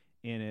 Yep.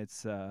 And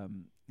it's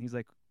he's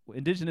like,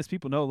 Indigenous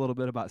people know a little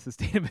bit about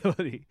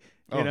sustainability.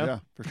 You know? Yeah,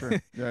 for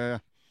sure. Yeah.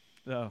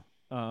 So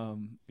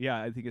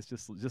I think it's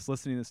just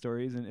listening to the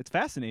stories, and it's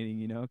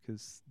fascinating,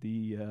 because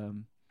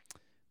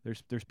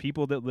there's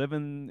people that live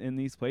in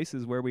these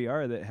places where we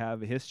are that have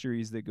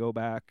histories that go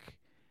back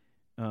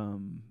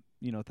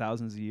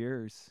thousands of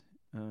years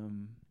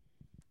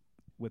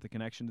with a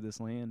connection to this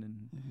land,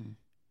 and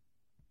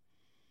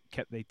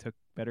they took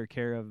better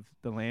care of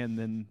the land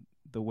than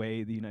the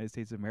way the United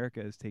States of America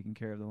is taking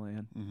care of the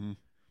land.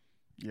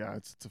 Yeah,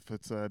 it's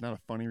not a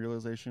funny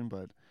realization,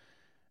 but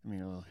I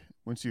mean,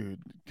 once you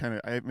kind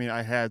of,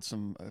 I had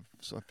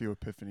a few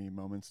epiphany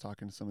moments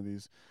talking to some of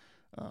these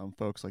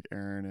folks like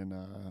Aaron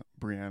and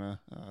Brianna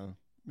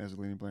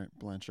Mazzolini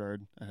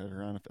Blanchard. I had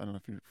her on. I don't know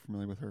if you're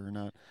familiar with her or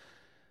not.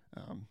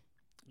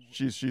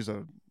 She's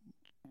a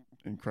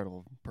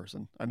incredible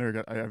person. I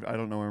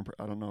don't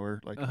know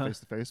her like face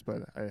to face,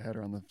 but I had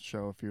her on the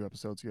show a few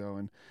episodes ago,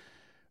 and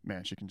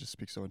man, she can just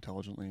speak so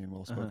intelligently and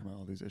well spoken about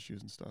all these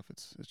issues and stuff.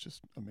 It's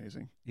just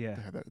amazing. Yeah,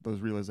 to have those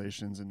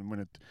realizations, and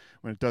when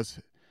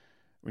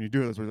you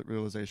do those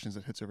realizations,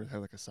 it hits over the head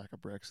like a sack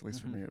of bricks. At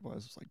least for me, it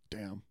was. It's like,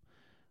 damn,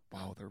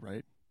 wow, they're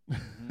right.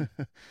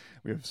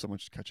 We have so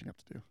much catching up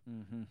to do,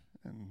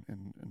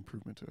 and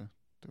improvement to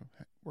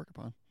work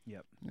upon.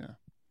 Yep. Yeah.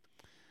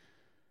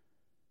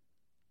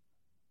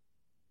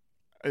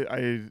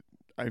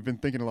 I've been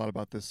thinking a lot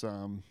about this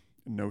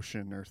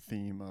notion or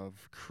theme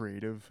of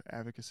creative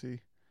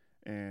advocacy,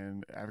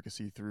 and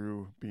advocacy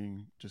through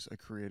being just a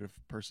creative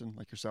person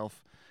like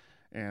yourself.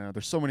 And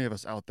there's so many of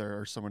us out there,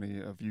 or so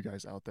many of you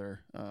guys out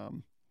there,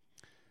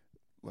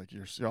 like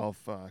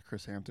yourself,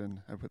 Chris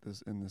Hampton. I put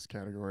this in this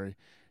category.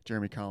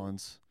 Jeremy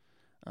Collins,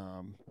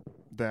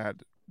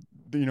 that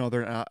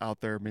they're out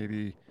there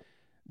maybe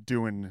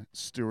doing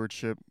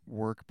stewardship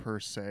work per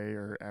se,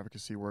 or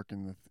advocacy work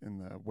in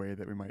the way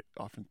that we might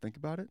often think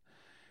about it.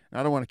 And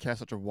I don't want to cast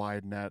such a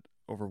wide net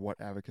over what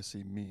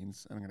advocacy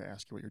means. I'm going to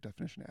ask you what your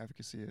definition of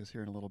advocacy is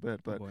here in a little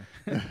bit, Oh but boy.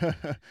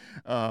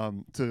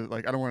 to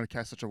like, I don't want to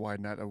cast such a wide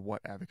net of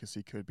what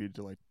advocacy could be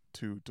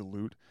to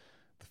dilute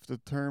the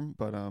term,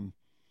 but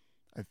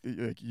I think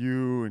like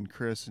you and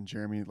Chris and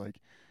Jeremy,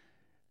 like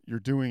you're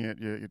doing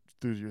it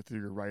through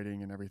your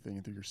writing and everything,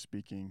 and through your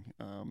speaking.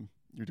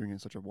 You're doing it in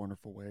such a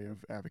wonderful way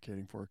of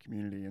advocating for a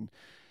community.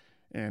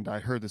 And I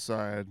heard this.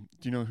 Do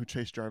you know who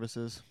Chase Jarvis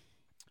is?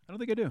 I don't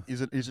think I do.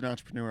 He's an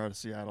entrepreneur out of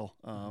Seattle,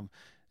 and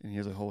he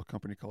has a whole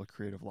company called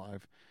Creative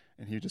Live.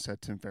 And he just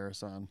had Tim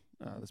Ferriss on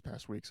this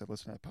past week, so I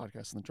listened to that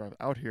podcast on the drive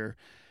out here,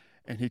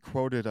 and he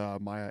quoted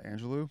Maya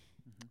Angelou,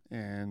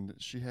 and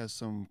she has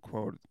some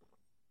quote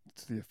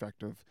to the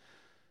effect of,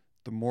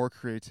 "The more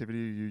creativity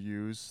you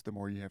use, the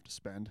more you have to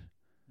spend."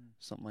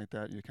 Something like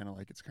that. You kind of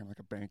like, it's kind of like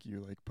a bank.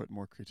 You like put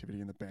more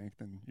creativity in the bank,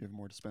 then you have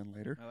more to spend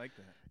later. I like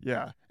that.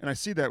 Yeah, and I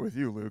see that with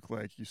you, Luke.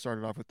 Like you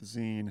started off with the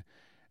zine,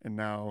 and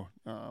now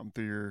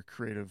through your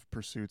creative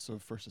pursuits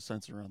of First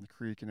Ascents Around the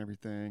Creek and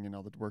everything, and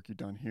all the work you've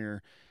done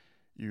here,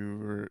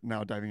 you're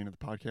now diving into the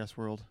podcast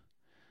world.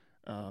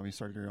 You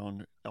started your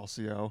own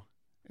LCO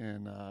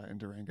in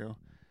Durango.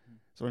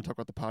 So I want to talk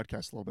about the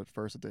podcast a little bit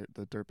first. The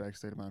Dirtbag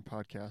State of Mind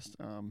podcast.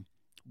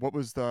 What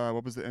was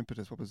the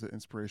impetus? What was the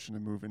inspiration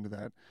to move into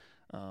that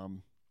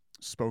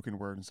spoken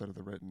word instead of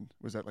the written?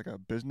 Was that like a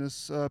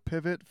business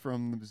pivot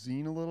from the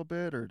zine a little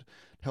bit, or to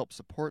help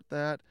support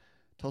that?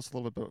 Tell us a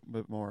little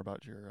bit more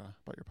about your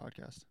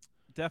podcast.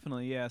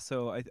 Definitely, yeah.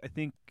 So I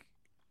think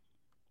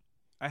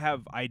I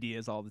have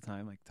ideas all the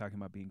time, like talking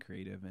about being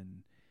creative,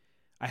 and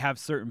I have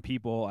certain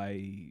people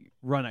I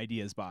run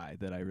ideas by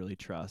that I really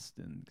trust,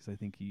 and because I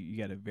think you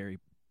got to very,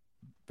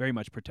 very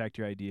much protect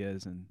your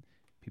ideas. And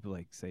people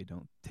like say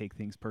don't take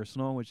things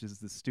personal, which is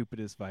the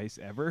stupidest advice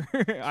ever.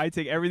 I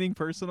take everything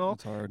personal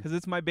It's hard because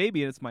it's my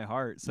baby and it's my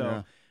heart. So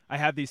Yeah. I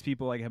have these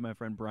people, like I have my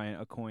friend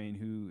Brian Aucoin,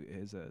 who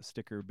is a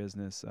sticker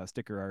business,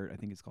 sticker art. I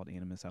think it's called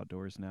Animus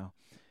Outdoors now.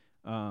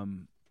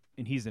 And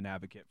he's an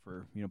advocate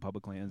for,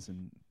 public lands.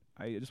 And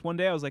I just one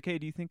day I was like, hey,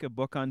 do you think a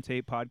book on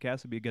tape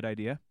podcast would be a good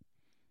idea? And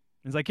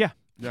he's like, yeah.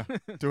 Yeah,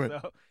 do it.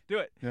 So, do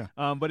it. Yeah.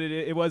 But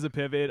it was a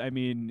pivot. I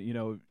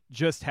mean,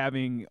 just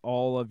having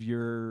all of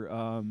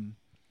your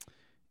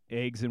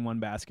eggs in one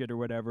basket or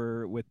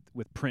whatever with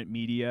print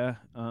media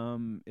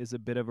is a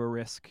bit of a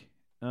risk.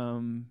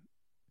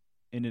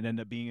 And it ended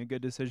up being a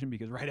good decision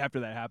because right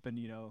after that happened,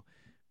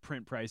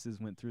 print prices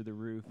went through the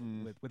roof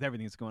with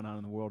everything that's going on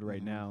in the world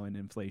right now and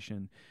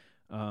inflation.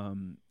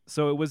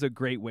 So it was a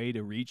great way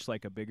to reach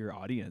like a bigger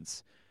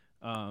audience.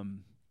 So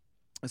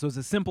it's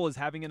as simple as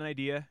having an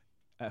idea,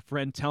 a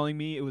friend telling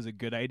me it was a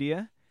good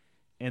idea,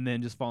 and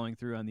then just following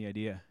through on the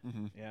idea.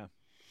 Mm-hmm. Yeah.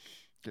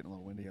 Getting a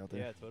little windy out there.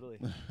 Yeah, totally.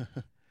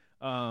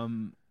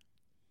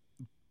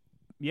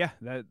 Yeah,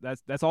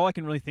 that's all I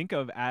can really think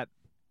of at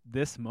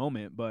this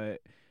moment.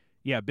 But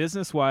yeah,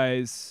 business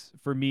wise,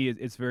 for me,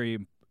 it's very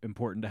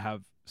important to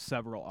have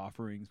several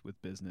offerings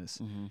with business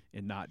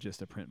and not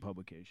just a print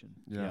publication.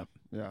 Yeah,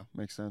 yeah,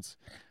 makes sense.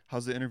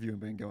 How's the interviewing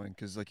been going?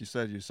 Because like you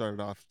said, you started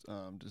off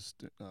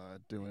just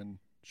doing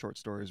short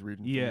stories,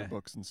 reading from your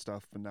books and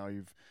stuff, and now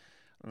you've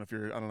I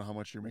don't know how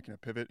much you're making a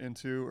pivot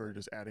into or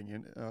just adding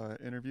in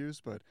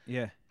interviews, but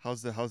yeah.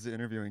 How's the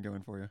interviewing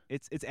going for you?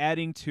 It's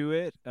adding to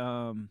it.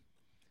 I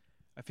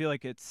feel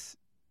like it's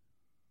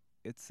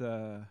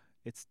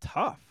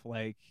tough.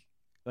 Like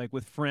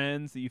with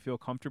friends that you feel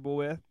comfortable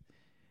with,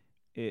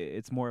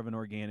 it's more of an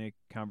organic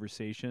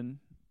conversation,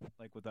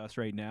 like with us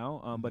right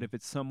now. But if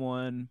it's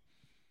someone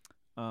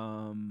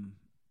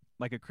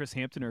like a Chris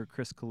Hampton or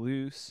Chris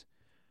Kalous,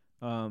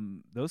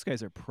 those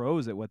guys are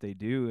pros at what they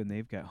do, and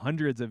they've got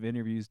hundreds of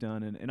interviews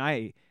done. And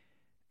I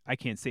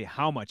can't say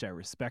how much I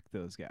respect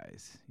those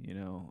guys,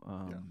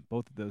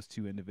 both of those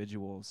two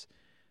individuals.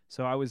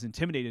 So I was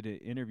intimidated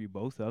to interview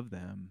both of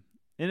them.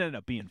 It ended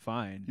up being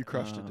fine. You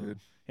crushed it, dude.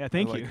 Yeah,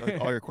 thank you.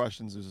 Like all your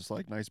questions, there's just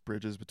like nice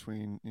bridges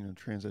between,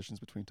 transitions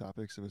between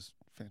topics. It was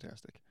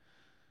fantastic.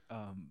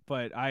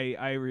 But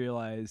I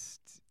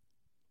realized,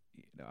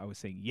 I was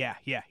saying yeah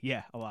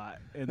a lot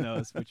in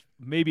those, which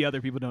maybe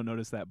other people don't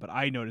notice that, but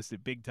I noticed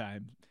it big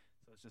time.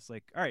 So it's just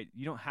like, all right,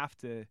 you don't have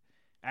to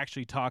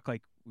actually talk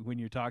like when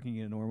you're talking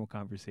in a normal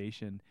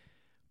conversation,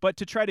 but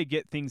to try to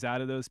get things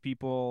out of those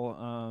people,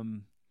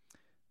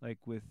 like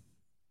with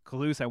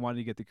Kalous, I wanted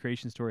to get the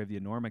creation story of the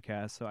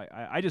Enormocast. So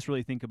I just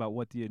really think about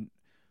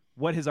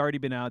what has already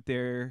been out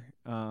there,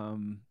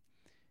 and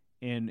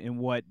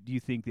what do you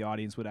think the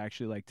audience would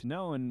actually like to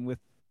know. And with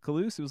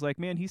Kalous, it was like,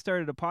 man, he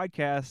started a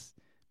podcast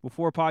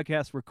before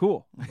podcasts were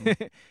cool,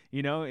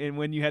 and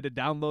when you had to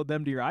download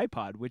them to your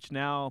iPod, which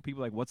now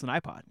people are like, what's an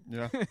iPod?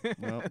 Yeah,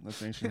 no,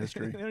 that's ancient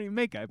history. They don't even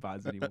make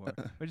iPods anymore,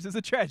 which is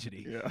a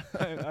tragedy. Yeah,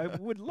 I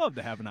would love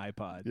to have an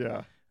iPod.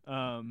 Yeah.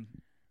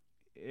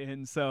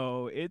 And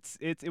so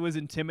it was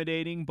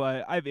intimidating,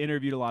 but I've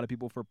interviewed a lot of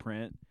people for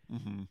print,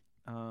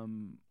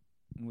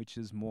 which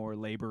is more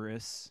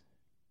laborious.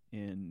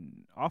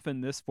 And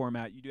often this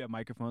format, you do have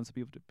microphones, so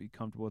people have to be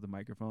comfortable with the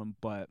microphone,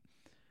 but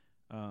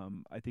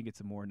I think it's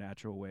a more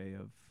natural way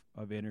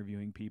of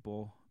interviewing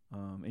people,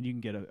 and you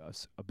can get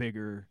a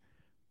bigger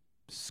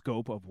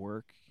scope of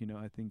work. You know,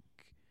 I think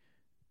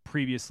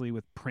previously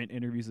with print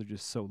interviews are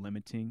just so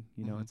limiting.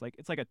 You know, Mhm.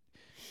 it's like a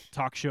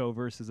talk show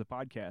versus a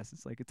podcast.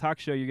 It's like a talk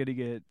show, you're going to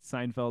get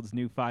Seinfeld's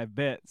new 5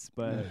 bits,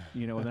 but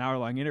you know, with an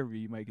hour-long interview,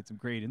 you might get some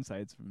great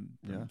insights from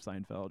Yeah.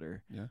 Seinfeld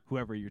or Yeah.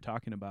 whoever you're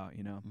talking about.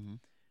 You know, Mhm.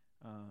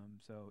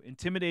 so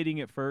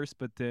intimidating at first,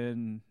 but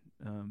then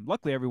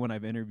luckily everyone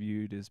I've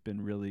interviewed has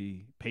been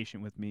really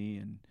patient with me,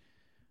 and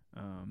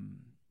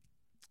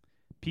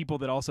people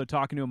that also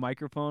talk into a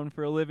microphone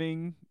for a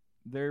living,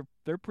 they're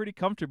pretty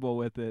comfortable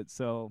with it,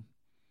 so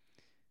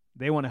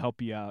they want to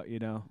help you out, you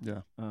know.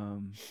 Yeah.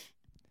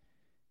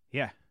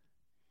 Yeah.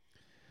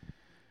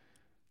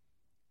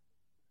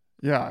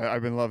 Yeah,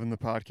 I've been loving the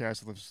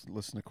podcast. I've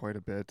listened to quite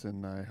a bit,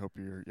 and I hope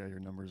your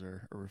numbers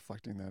are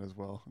reflecting that as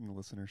well in the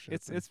listenership.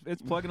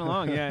 It's plugging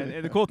along, yeah.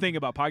 And the cool thing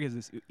about podcasts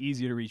is it's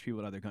easier to reach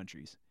people in other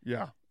countries.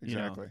 Yeah, you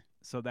know. exactly.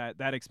 So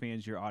that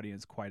expands your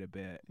audience quite a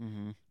bit.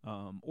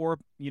 Mm-hmm. Or,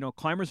 you know,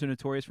 climbers are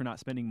notorious for not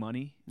spending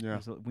money.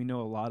 Yeah. We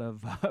know a lot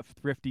of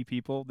thrifty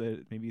people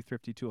that maybe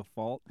thrifty to a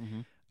fault.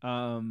 Mm-hmm.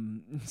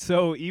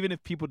 So even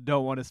if people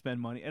don't want to spend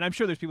money, and I'm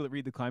sure there's people that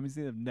read the climbing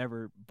scene that have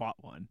never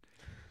bought one.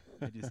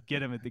 They just get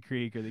them at the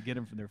creek, or they get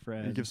them from their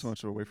friends. You give so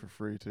much away for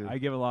free too. I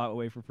give a lot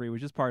away for free,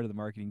 which is part of the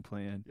marketing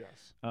plan.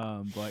 Yes.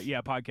 But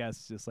yeah,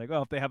 podcasts is just like,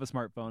 if they have a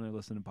smartphone and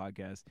listen to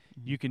podcasts,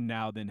 you can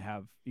now then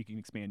you can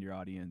expand your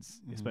audience,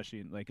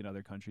 especially in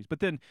other countries. But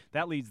then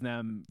that leads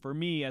them, for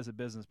me as a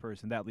business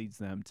person, that leads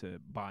them to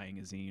buying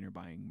a zine or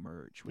buying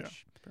merch,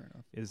 which fair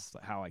enough. is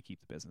how I keep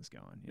the business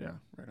going. You know?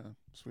 Right on.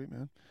 Sweet,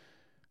 man.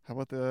 How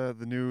about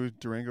the new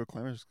Durango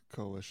Climbers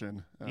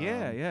Coalition?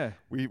 Yeah.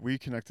 We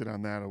connected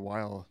on that a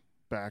while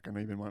back. I know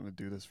you've been wanting to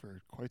do this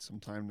for quite some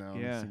time now.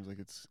 Yeah. It seems like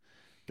it's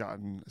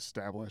gotten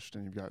established,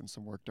 and you've gotten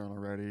some work done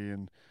already,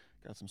 and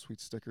got some sweet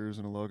stickers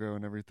and a logo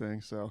and everything.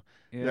 So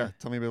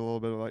tell me a little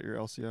bit about your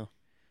LCO.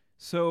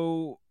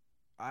 So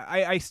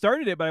I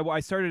started it, but I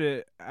started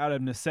it out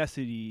of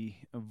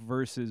necessity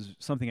versus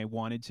something I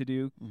wanted to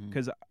do,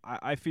 because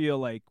I feel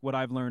like what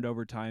I've learned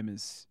over time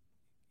is,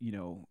 you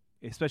know,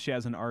 especially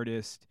as an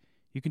artist,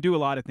 you can do a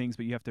lot of things,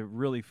 but you have to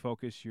really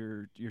focus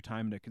your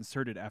time in a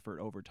concerted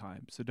effort over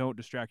time. So don't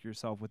distract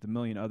yourself with a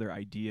million other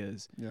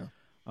ideas,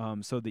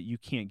 so that you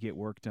can't get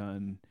work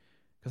done.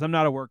 Because I'm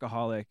not a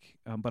workaholic,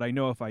 but I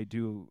know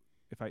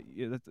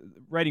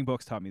writing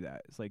books taught me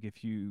that. It's like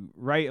if you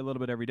write a little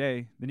bit every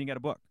day, then you got a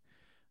book.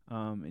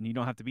 And you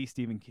don't have to be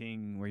Stephen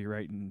King where you're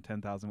writing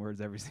 10,000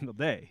 words every single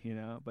day, you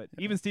know. But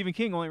even Stephen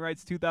King only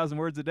writes 2,000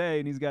 words a day,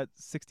 and he's got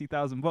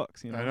 60,000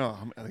 books. You know. I know.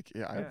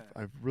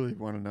 I really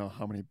want to know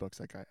how many books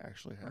that guy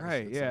actually has.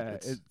 Right?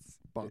 It's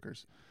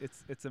bonkers.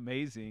 It's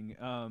amazing.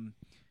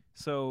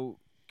 So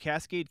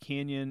Cascade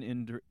Canyon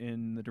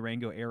in the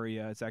Durango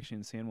area. It's actually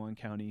in San Juan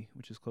County,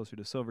 which is closer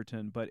to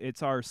Silverton. But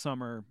it's our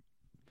summer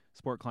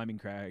sport climbing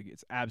crag.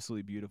 It's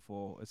absolutely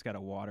beautiful. It's got a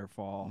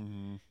waterfall,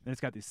 and it's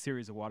got this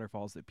series of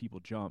waterfalls that people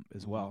jump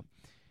as well.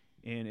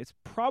 And it's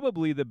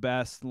probably the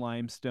best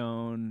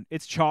limestone.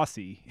 It's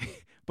chossy,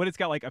 but it's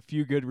got like a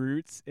few good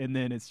routes, and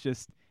then it's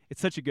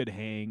such a good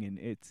hang.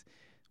 And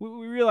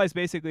we realized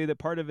basically that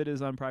part of it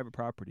is on private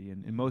property,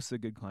 and most of the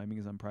good climbing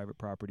is on private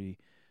property.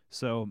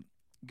 So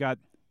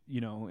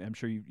I'm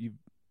sure you've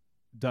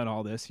done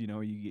all this. You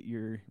know, you get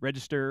your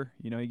register,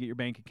 you get your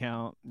bank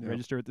account,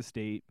 register at the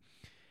state.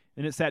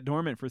 And it sat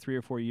dormant for 3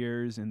 or 4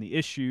 years, and the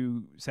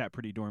issue sat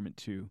pretty dormant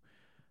too.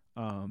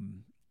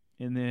 And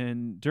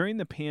then during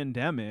the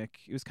pandemic,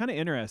 it was kind of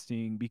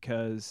interesting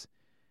because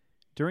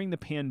during the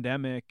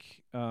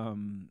pandemic,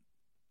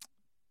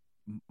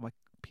 like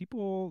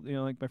people,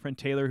 like my friend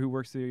Taylor, who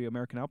works at the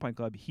American Alpine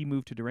Club, he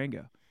moved to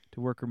Durango to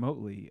work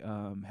remotely.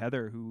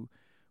 Heather, who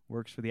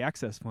works for the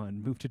Access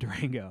Fund, moved to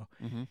Durango.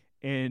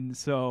 And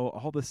so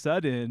all of a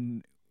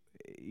sudden,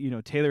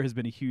 Taylor has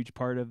been a huge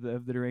part of the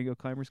Durango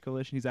Climbers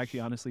Coalition. He's actually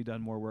honestly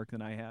done more work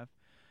than I have.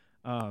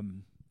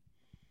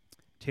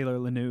 Taylor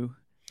Lanou.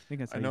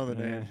 I know the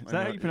name. Is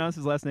that how you pronounce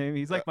his last name?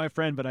 He's like my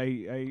friend, but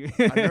I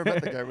never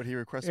met the guy, but he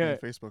requested me on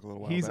Facebook a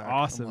little while he's back.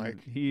 Awesome. I'm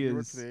like, he is.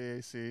 Works for the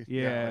AAC.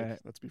 Yeah.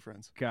 Let's be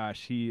friends.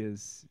 Gosh,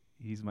 he's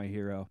my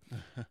hero.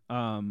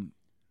 But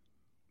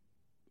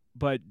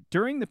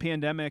during the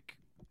pandemic,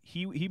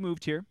 he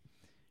moved here.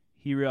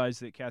 He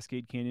realized that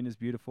Cascade Canyon is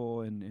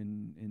beautiful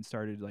and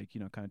started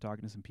kind of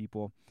talking to some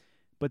people.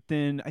 But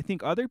then I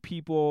think other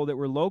people that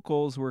were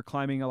locals were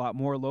climbing a lot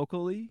more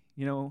locally,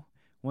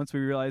 once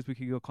we realized we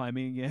could go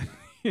climbing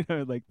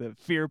again, like the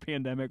fear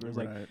pandemic was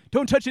like,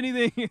 don't touch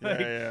anything.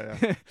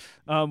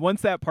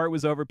 Once that part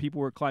was over,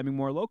 people were climbing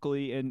more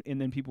locally, and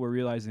then people were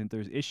realizing that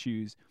there's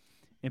issues,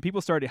 and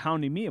people started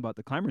hounding me about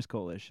the Climbers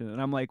Coalition.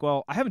 And I'm like,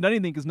 well, I haven't done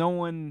anything because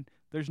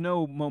there's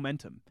no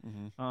momentum.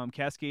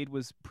 Cascade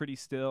was pretty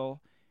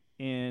still,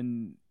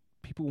 and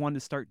people wanted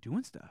to start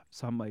doing stuff.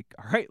 So I'm like,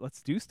 all right,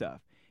 let's do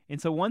stuff.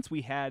 And so once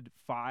we had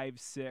 5,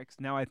 6,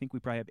 now I think we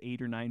probably have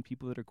 8 or 9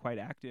 people that are quite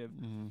active.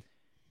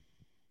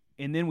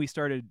 And then we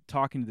started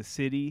talking to the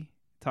city,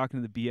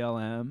 talking to the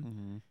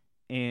BLM,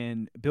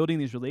 and building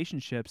these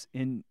relationships.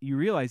 And you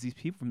realize these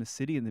people from the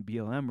city and the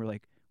BLM were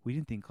like, we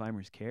didn't think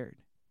climbers cared.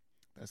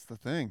 That's the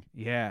thing.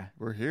 Yeah.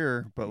 We're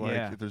here, but like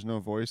Yeah. if there's no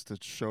voice to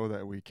show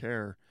that we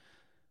care,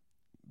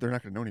 they're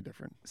not going to know any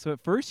different. So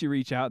at first you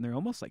reach out and they're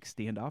almost like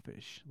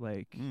standoffish,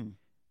 like,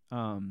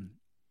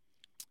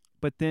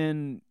 but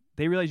then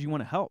they realize you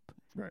want to help,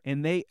 Right.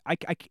 and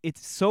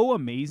it's so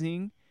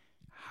amazing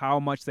how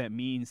much that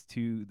means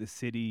to the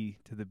city,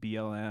 to the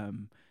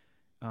BLM.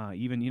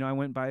 Even, I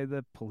went by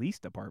the police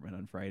department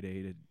on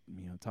Friday to,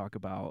 talk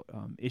about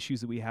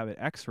issues that we have at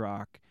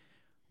X-Rock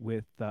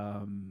with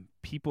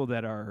people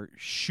that are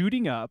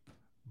shooting up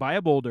by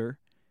a boulder,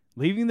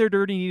 leaving their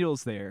dirty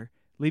needles there,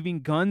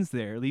 leaving guns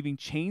there, leaving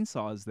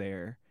chainsaws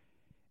there.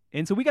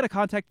 And so we got to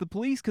contact the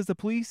police because the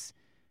police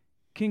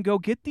can go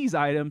get these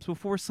items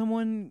before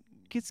someone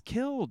gets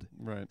killed.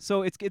 Right.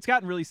 So it's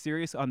gotten really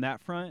serious on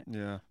that front.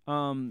 Yeah.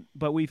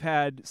 But we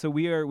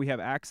have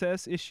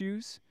access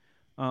issues.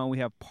 We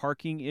have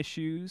parking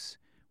issues.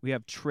 We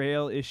have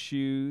trail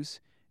issues.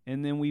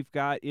 And then we've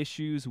got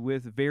issues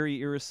with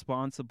very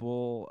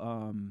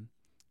irresponsible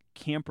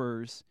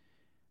campers,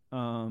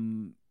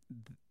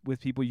 with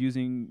people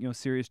using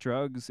serious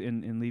drugs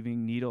and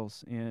leaving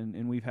needles.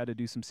 And we've had to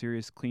do some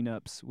serious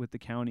cleanups with the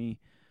county.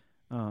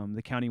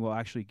 The county will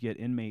actually get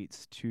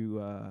inmates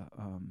to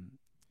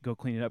go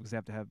clean it up because they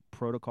have to have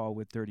protocol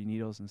with dirty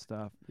needles and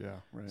stuff. Yeah.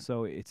 Right.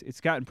 So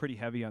it's gotten pretty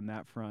heavy on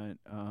that front.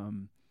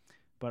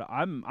 But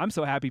I'm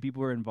so happy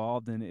people are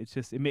involved, and it's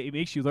just it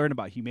makes you learn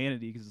about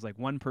humanity because it's like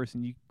one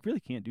person you really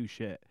can't do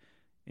shit,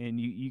 and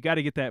you got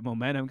to get that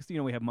momentum because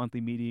we have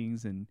monthly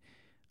meetings and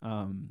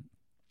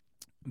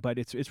but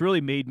it's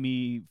really made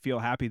me feel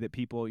happy that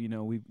people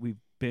we've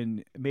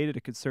made it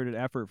a concerted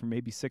effort for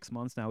maybe 6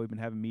 months now. We've been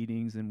having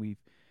meetings and we've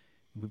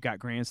got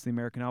grants to the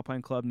American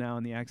Alpine Club now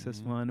and the Access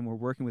Fund, and we're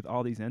working with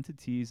all these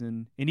entities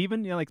and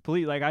even like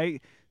police. Like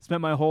I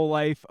spent my whole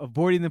life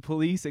avoiding the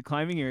police at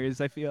climbing areas.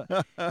 I feel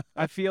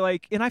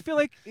like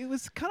it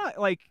was kind of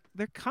like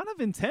they're kind of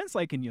intense,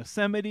 like in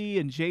Yosemite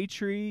and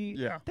J-Tree.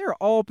 Yeah, they're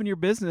all up in your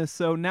business.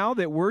 So now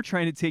that we're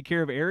trying to take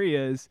care of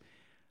areas,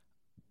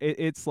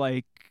 it's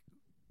like,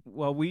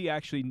 well, we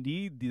actually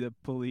need the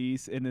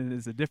police, and it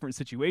is a different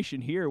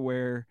situation here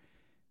where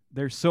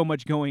there's so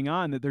much going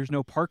on that there's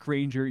no park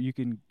ranger you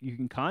can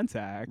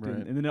contact. Right.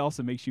 And then it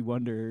also makes you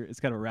wonder, it's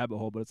kind of a rabbit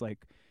hole, but it's like,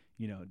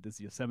 does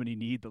Yosemite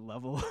need the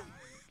level of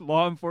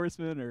law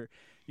enforcement, or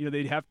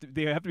they have to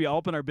be all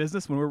up in our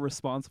business when we're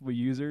responsible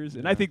users?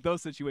 And I think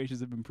those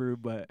situations have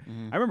improved, but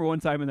I remember one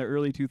time in the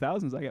early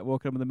 2000s I got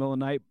woken up in the middle of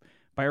the night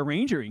by a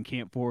ranger in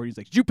Camp 4. He's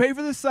like, "Did you pay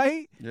for this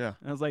site?" Yeah.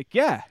 And I was like,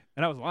 "Yeah."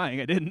 And I was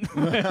lying. I didn't.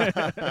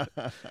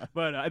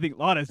 But I think a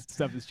lot of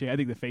stuff has changed. I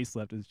think the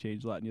facelift has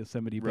changed a lot in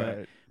Yosemite. But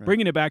Right.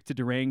 bringing it back to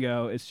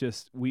Durango, it's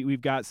just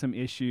we've got some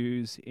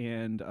issues,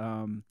 and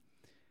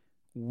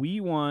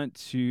we want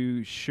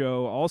to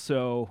show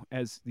also,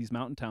 as these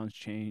mountain towns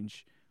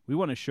change, we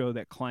want to show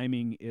that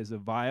climbing is a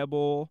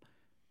viable,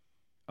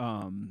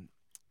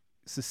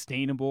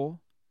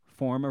 sustainable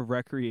form of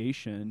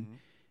recreation.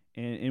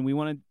 And we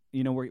want to,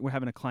 we're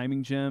having a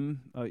climbing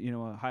gym, a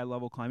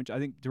high-level climbing gym. I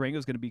think Durango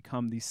is going to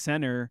become the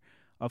center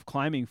of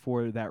climbing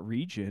for that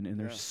region, and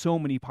there's so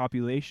many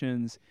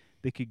populations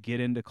that could get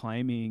into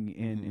climbing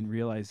and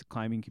realize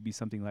climbing could be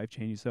something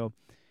life-changing. So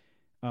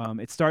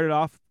it started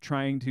off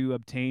trying to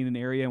obtain an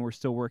area, and we're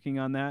still working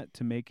on that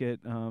to make it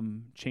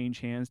change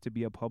hands to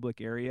be a public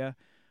area.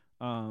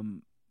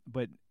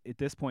 But at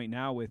this point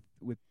now, we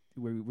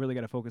really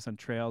got to focus on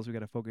trails, we got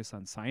to focus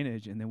on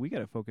signage, and then we got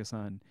to focus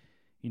on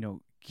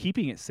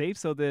keeping it safe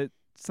so that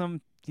some,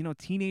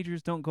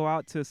 teenagers don't go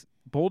out to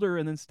boulder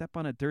and then step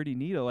on a dirty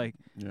needle. Like,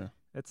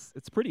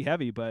 it's pretty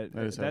heavy, but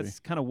that's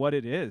kind of what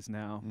it is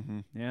now.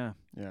 Yeah.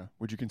 Yeah.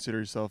 Would you consider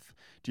yourself,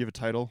 do you have a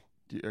title?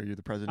 Are you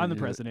the president? I'm the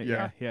president.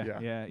 Yeah. Nice.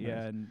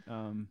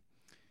 And,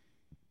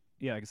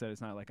 like I said,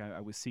 it's not like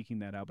I was seeking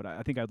that out, but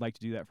I think I'd like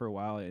to do that for a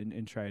while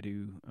and try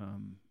to,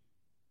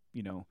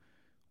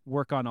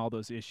 work on all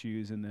those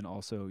issues, and then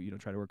also,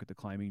 try to work with the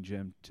climbing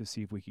gym to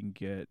see if we can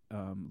get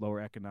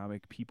lower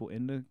economic people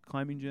into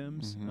climbing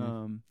gyms.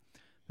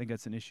 I think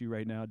that's an issue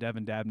right now.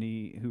 Devin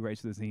Dabney, who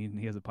writes for the Zine,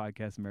 he has a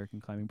podcast, American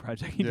Climbing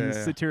Project. He does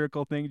a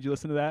satirical thing. Did you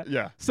listen to that?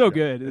 Yeah. So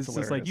good. It's just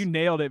hilarious. like you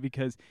nailed it,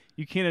 because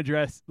you can't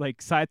address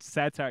like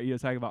satire.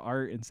 Talking about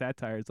art and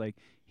satire. It's like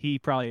he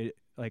probably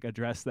like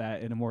addressed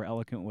that in a more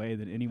eloquent way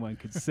than anyone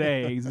could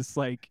say. It's just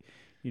like,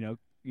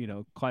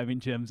 climbing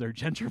gyms are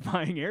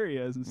gentrifying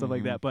areas and stuff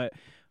like that. But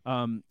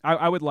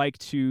I would like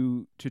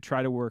to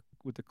try to work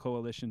with the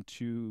coalition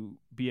to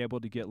be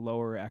able to get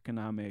lower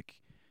economic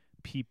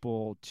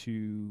people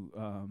to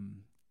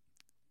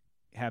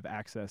have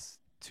access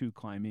to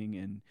climbing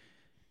and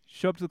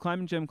show up to the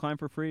climbing gym, climb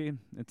for free.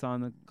 It's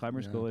on the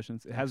Climbers Coalition.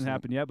 It hasn't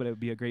happened yet, but it would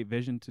be a great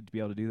vision to be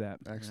able to do that.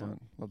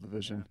 Excellent. Love the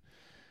vision.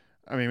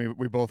 I mean,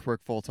 we both work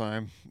full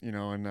time,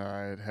 and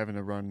having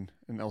to run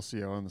an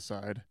LCO on the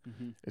side,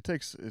 it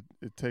takes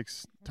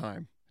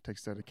time, it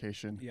takes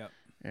dedication,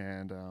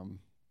 and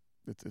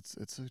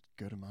it's a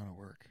good amount of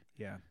work.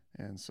 Yeah.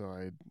 And so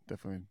I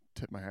definitely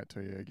tip my hat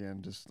to you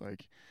again, just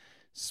like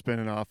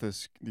spinning off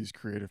these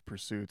creative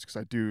pursuits, because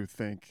I do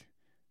think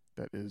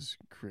that is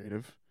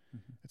creative.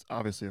 It's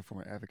obviously a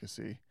form of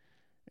advocacy,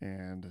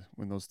 And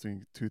when those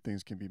two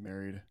things can be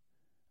married,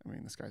 I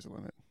mean, the sky's the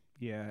limit.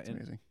 Yeah, It's and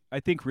amazing. I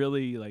think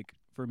really, like,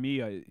 for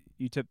me,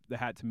 you tip the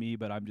hat to me,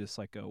 but I'm just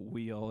like a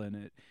wheel in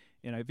it.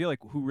 And I feel like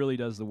who really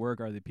does the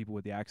work are the people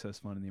with the Access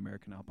Fund and the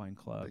American Alpine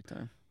Club. Big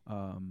time.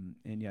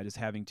 And yeah, just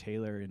having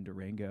Taylor in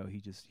Durango, he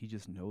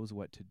just knows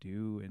what to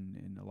do.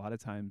 And a lot of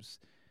times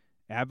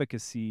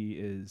advocacy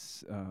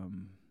is,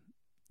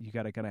 you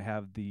got to kind of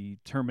have the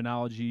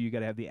terminology, you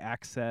got to have the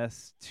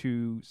access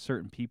to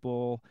certain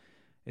people.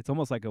 It's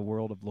almost like a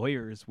world of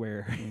lawyers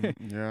where,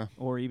 Yeah.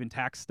 or even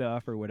tax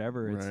stuff or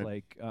whatever. It's Right.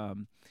 like,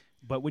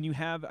 but when you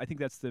have, I think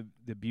that's the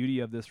beauty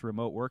of this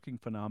remote working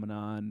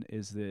phenomenon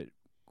is that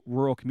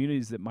rural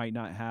communities that might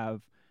not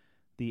have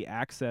the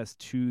access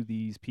to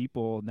these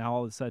people, now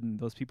all of a sudden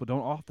those people don't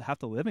all have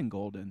to live in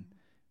Golden.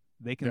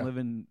 They can Yeah. live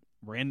in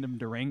random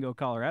Durango,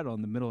 Colorado,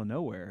 in the middle of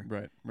nowhere.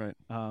 Right.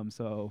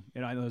 So, I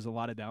know there's a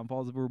lot of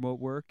downfalls of remote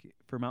work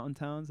for mountain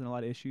towns and a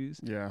lot of issues,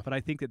 Yeah. but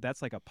I think that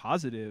that's like a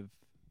positive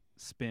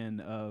spin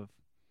of,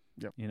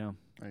 Yep.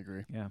 I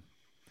agree. Yeah.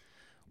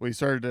 Well, you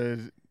started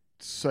to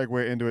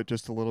segue into it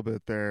just a little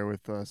bit there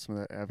with some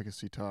of that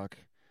advocacy talk.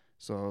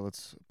 So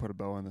let's put a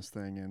bow on this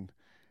thing and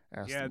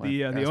ask.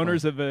 The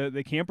owners of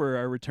the camper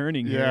are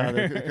returning Yeah,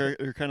 here.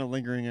 they're kind of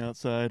lingering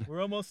outside.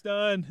 We're almost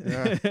done.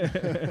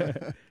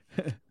 Yeah.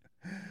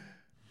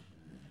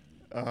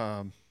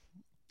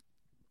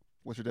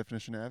 What's your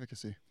definition of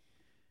advocacy?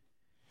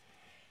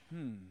 I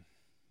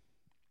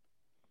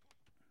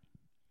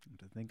have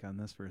to think on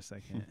this for a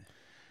second.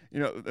 You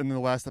know, in the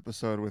last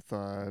episode with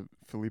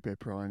Felipe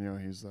Proaño,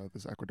 he's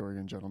this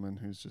Ecuadorian gentleman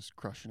who's just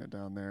crushing it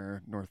down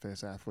there, North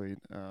Face athlete.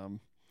 You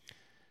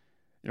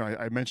know,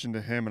 I mentioned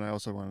to him, and I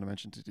also wanted to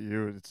mention to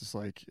you, it's just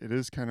like, it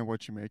is kind of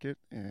what you make it,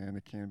 and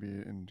it can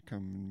be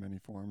come in many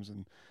forms.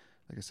 And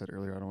like I said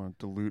earlier, I don't want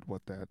to dilute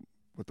what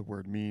the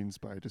word means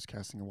by just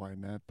casting a wide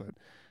net, but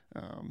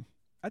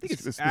I think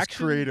it's this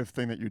action. creative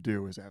thing that you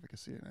do is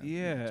advocacy. And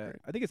Yeah,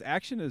 I think it's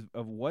action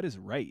of what is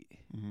right.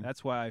 Mm-hmm.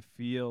 That's why I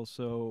feel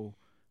so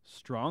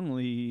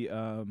strongly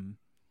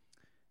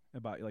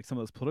about like some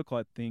of those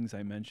political things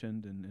I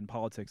mentioned, and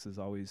politics is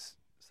always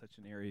such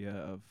an area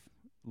of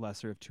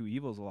lesser of two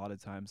evils a lot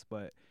of times.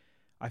 But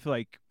I feel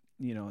like,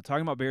 you know,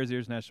 talking about Bears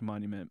Ears National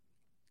Monument,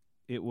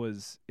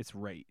 it's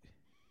right.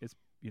 It's,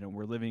 you know,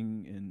 we're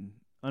living in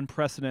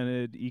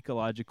unprecedented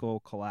ecological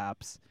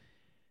collapse.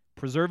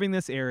 Preserving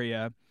this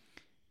area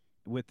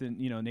with the,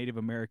 you know, Native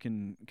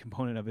American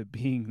component of it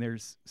being their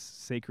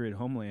sacred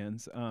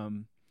homelands,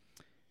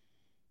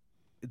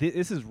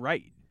 this is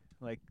right.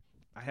 Like,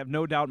 I have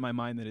no doubt in my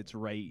mind that it's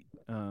right.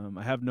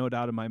 I have no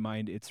doubt in my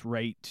mind it's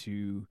right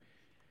to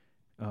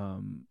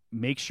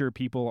make sure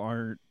people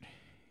aren't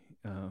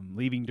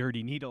leaving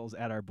dirty needles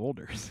at our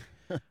boulders.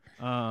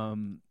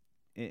 And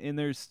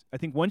there's, I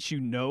think once you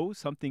know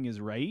something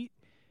is right,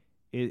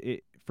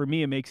 it for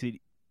me, it makes it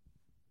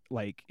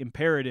like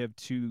imperative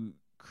to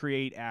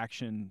create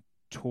action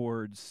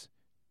towards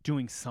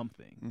doing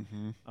something.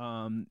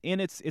 Mm-hmm.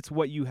 And it's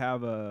what you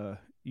have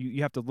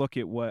you have to look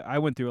at what I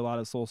went through a lot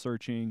of soul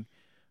searching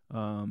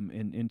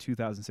in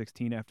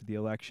 2016 after the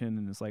election,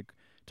 and it's like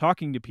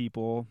talking to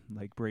people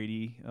like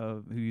Brady,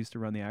 who used to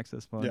run the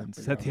Access Fund and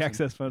set the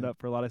Access Fund up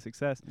for a lot of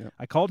success. Yeah.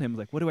 I called him,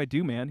 like, what do I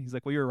do, man? He's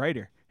like, well, you're a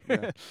writer.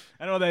 Yeah.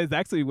 I don't know if that's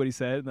actually what he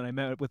said. And then I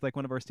met with like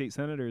one of our state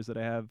senators that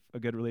I have a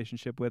good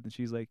relationship with, and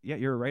she's like, yeah,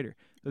 you're a writer.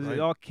 It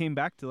all came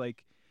back to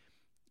like,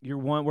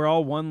 we're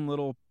all one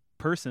little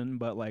person,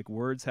 but like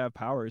words have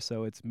power.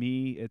 So it's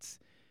me.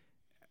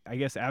 I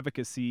guess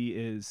advocacy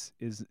is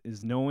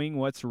knowing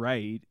what's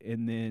right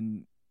and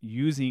then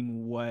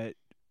using what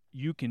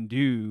you can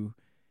do,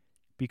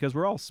 because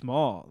we're all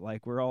small,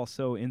 like we're all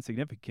so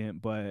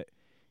insignificant. But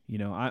you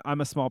know,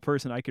 I'm a small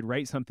person. I could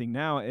write something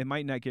now. It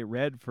might not get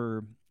read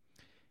for,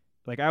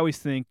 like, I always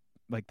think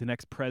like the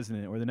next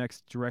president or the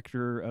next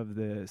director of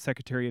the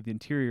Secretary of the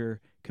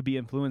Interior could be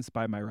influenced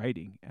by my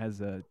writing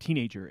as a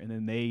teenager, and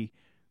then they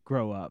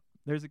grow up.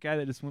 There's a guy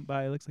that just went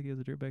by. It looks like he has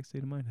a Dirtbag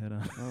State of Mind hat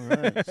on. All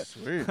right,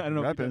 sweet. I don't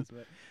know Rapping. if he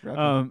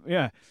does, but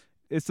yeah.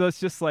 So it's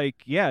just like,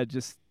 yeah,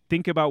 just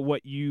think about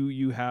what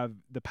you have,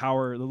 the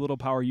power, the little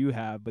power you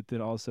have, but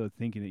then also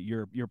thinking that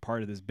you're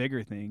part of this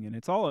bigger thing, and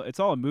it's all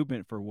a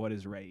movement for what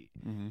is right.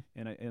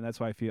 Mm-hmm. And that's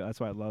why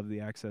I love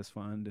the Access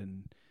Fund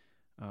and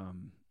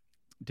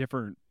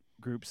different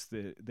groups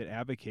that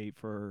advocate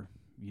for,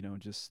 you know,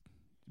 just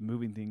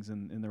moving things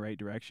in the right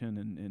direction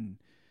and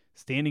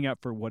standing up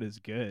for what is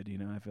good. You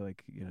know, I feel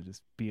like, you know,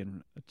 just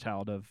being a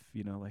child of,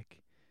 you know,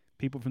 like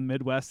people from the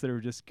Midwest that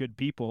are just good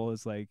people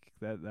is like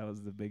that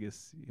was the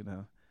biggest, you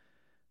know,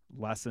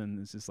 lesson,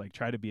 is just like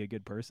try to be a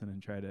good person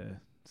and try to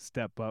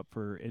step up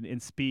for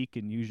and speak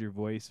and use your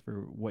voice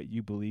for what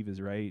you believe is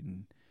right.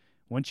 And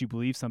once you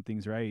believe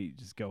something's right,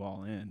 just go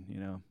all in, you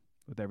know,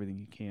 with everything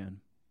you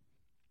can.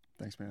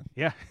 Thanks, man.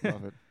 Yeah.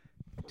 Love it.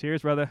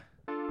 Cheers, brother.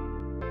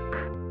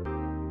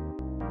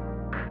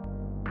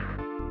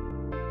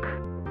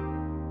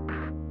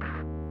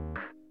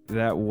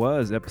 That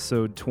was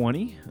episode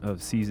 20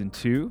 of season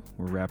 2.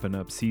 We're wrapping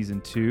up season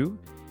 2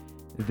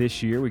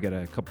 this year. We got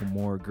a couple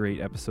more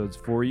great episodes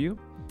for you.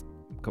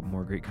 couple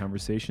more great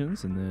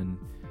conversations. And then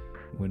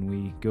when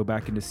we go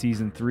back into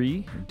season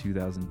 3 in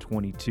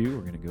 2022,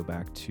 we're going to go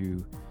back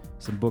to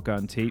some book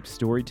on tape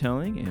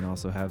storytelling and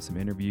also have some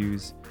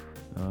interviews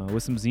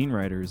with some zine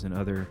writers and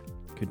other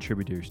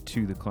contributors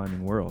to the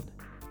climbing world.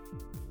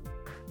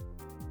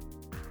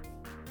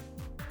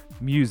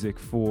 Music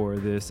for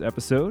this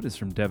episode is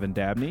from Devin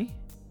Dabney.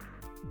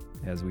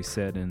 As we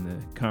said in the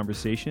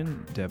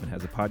conversation, Devin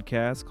has a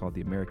podcast called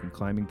The American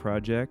Climbing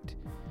Project.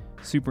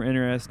 Super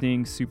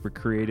interesting, super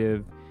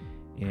creative,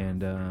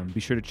 and be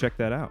sure to check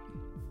that out.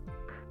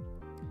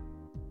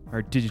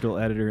 Our digital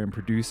editor and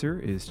producer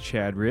is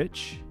Chad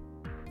Rich.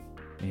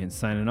 And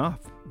signing off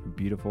from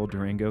beautiful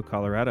Durango,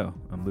 Colorado,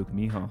 I'm Luke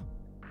Mihal.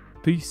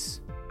 Peace.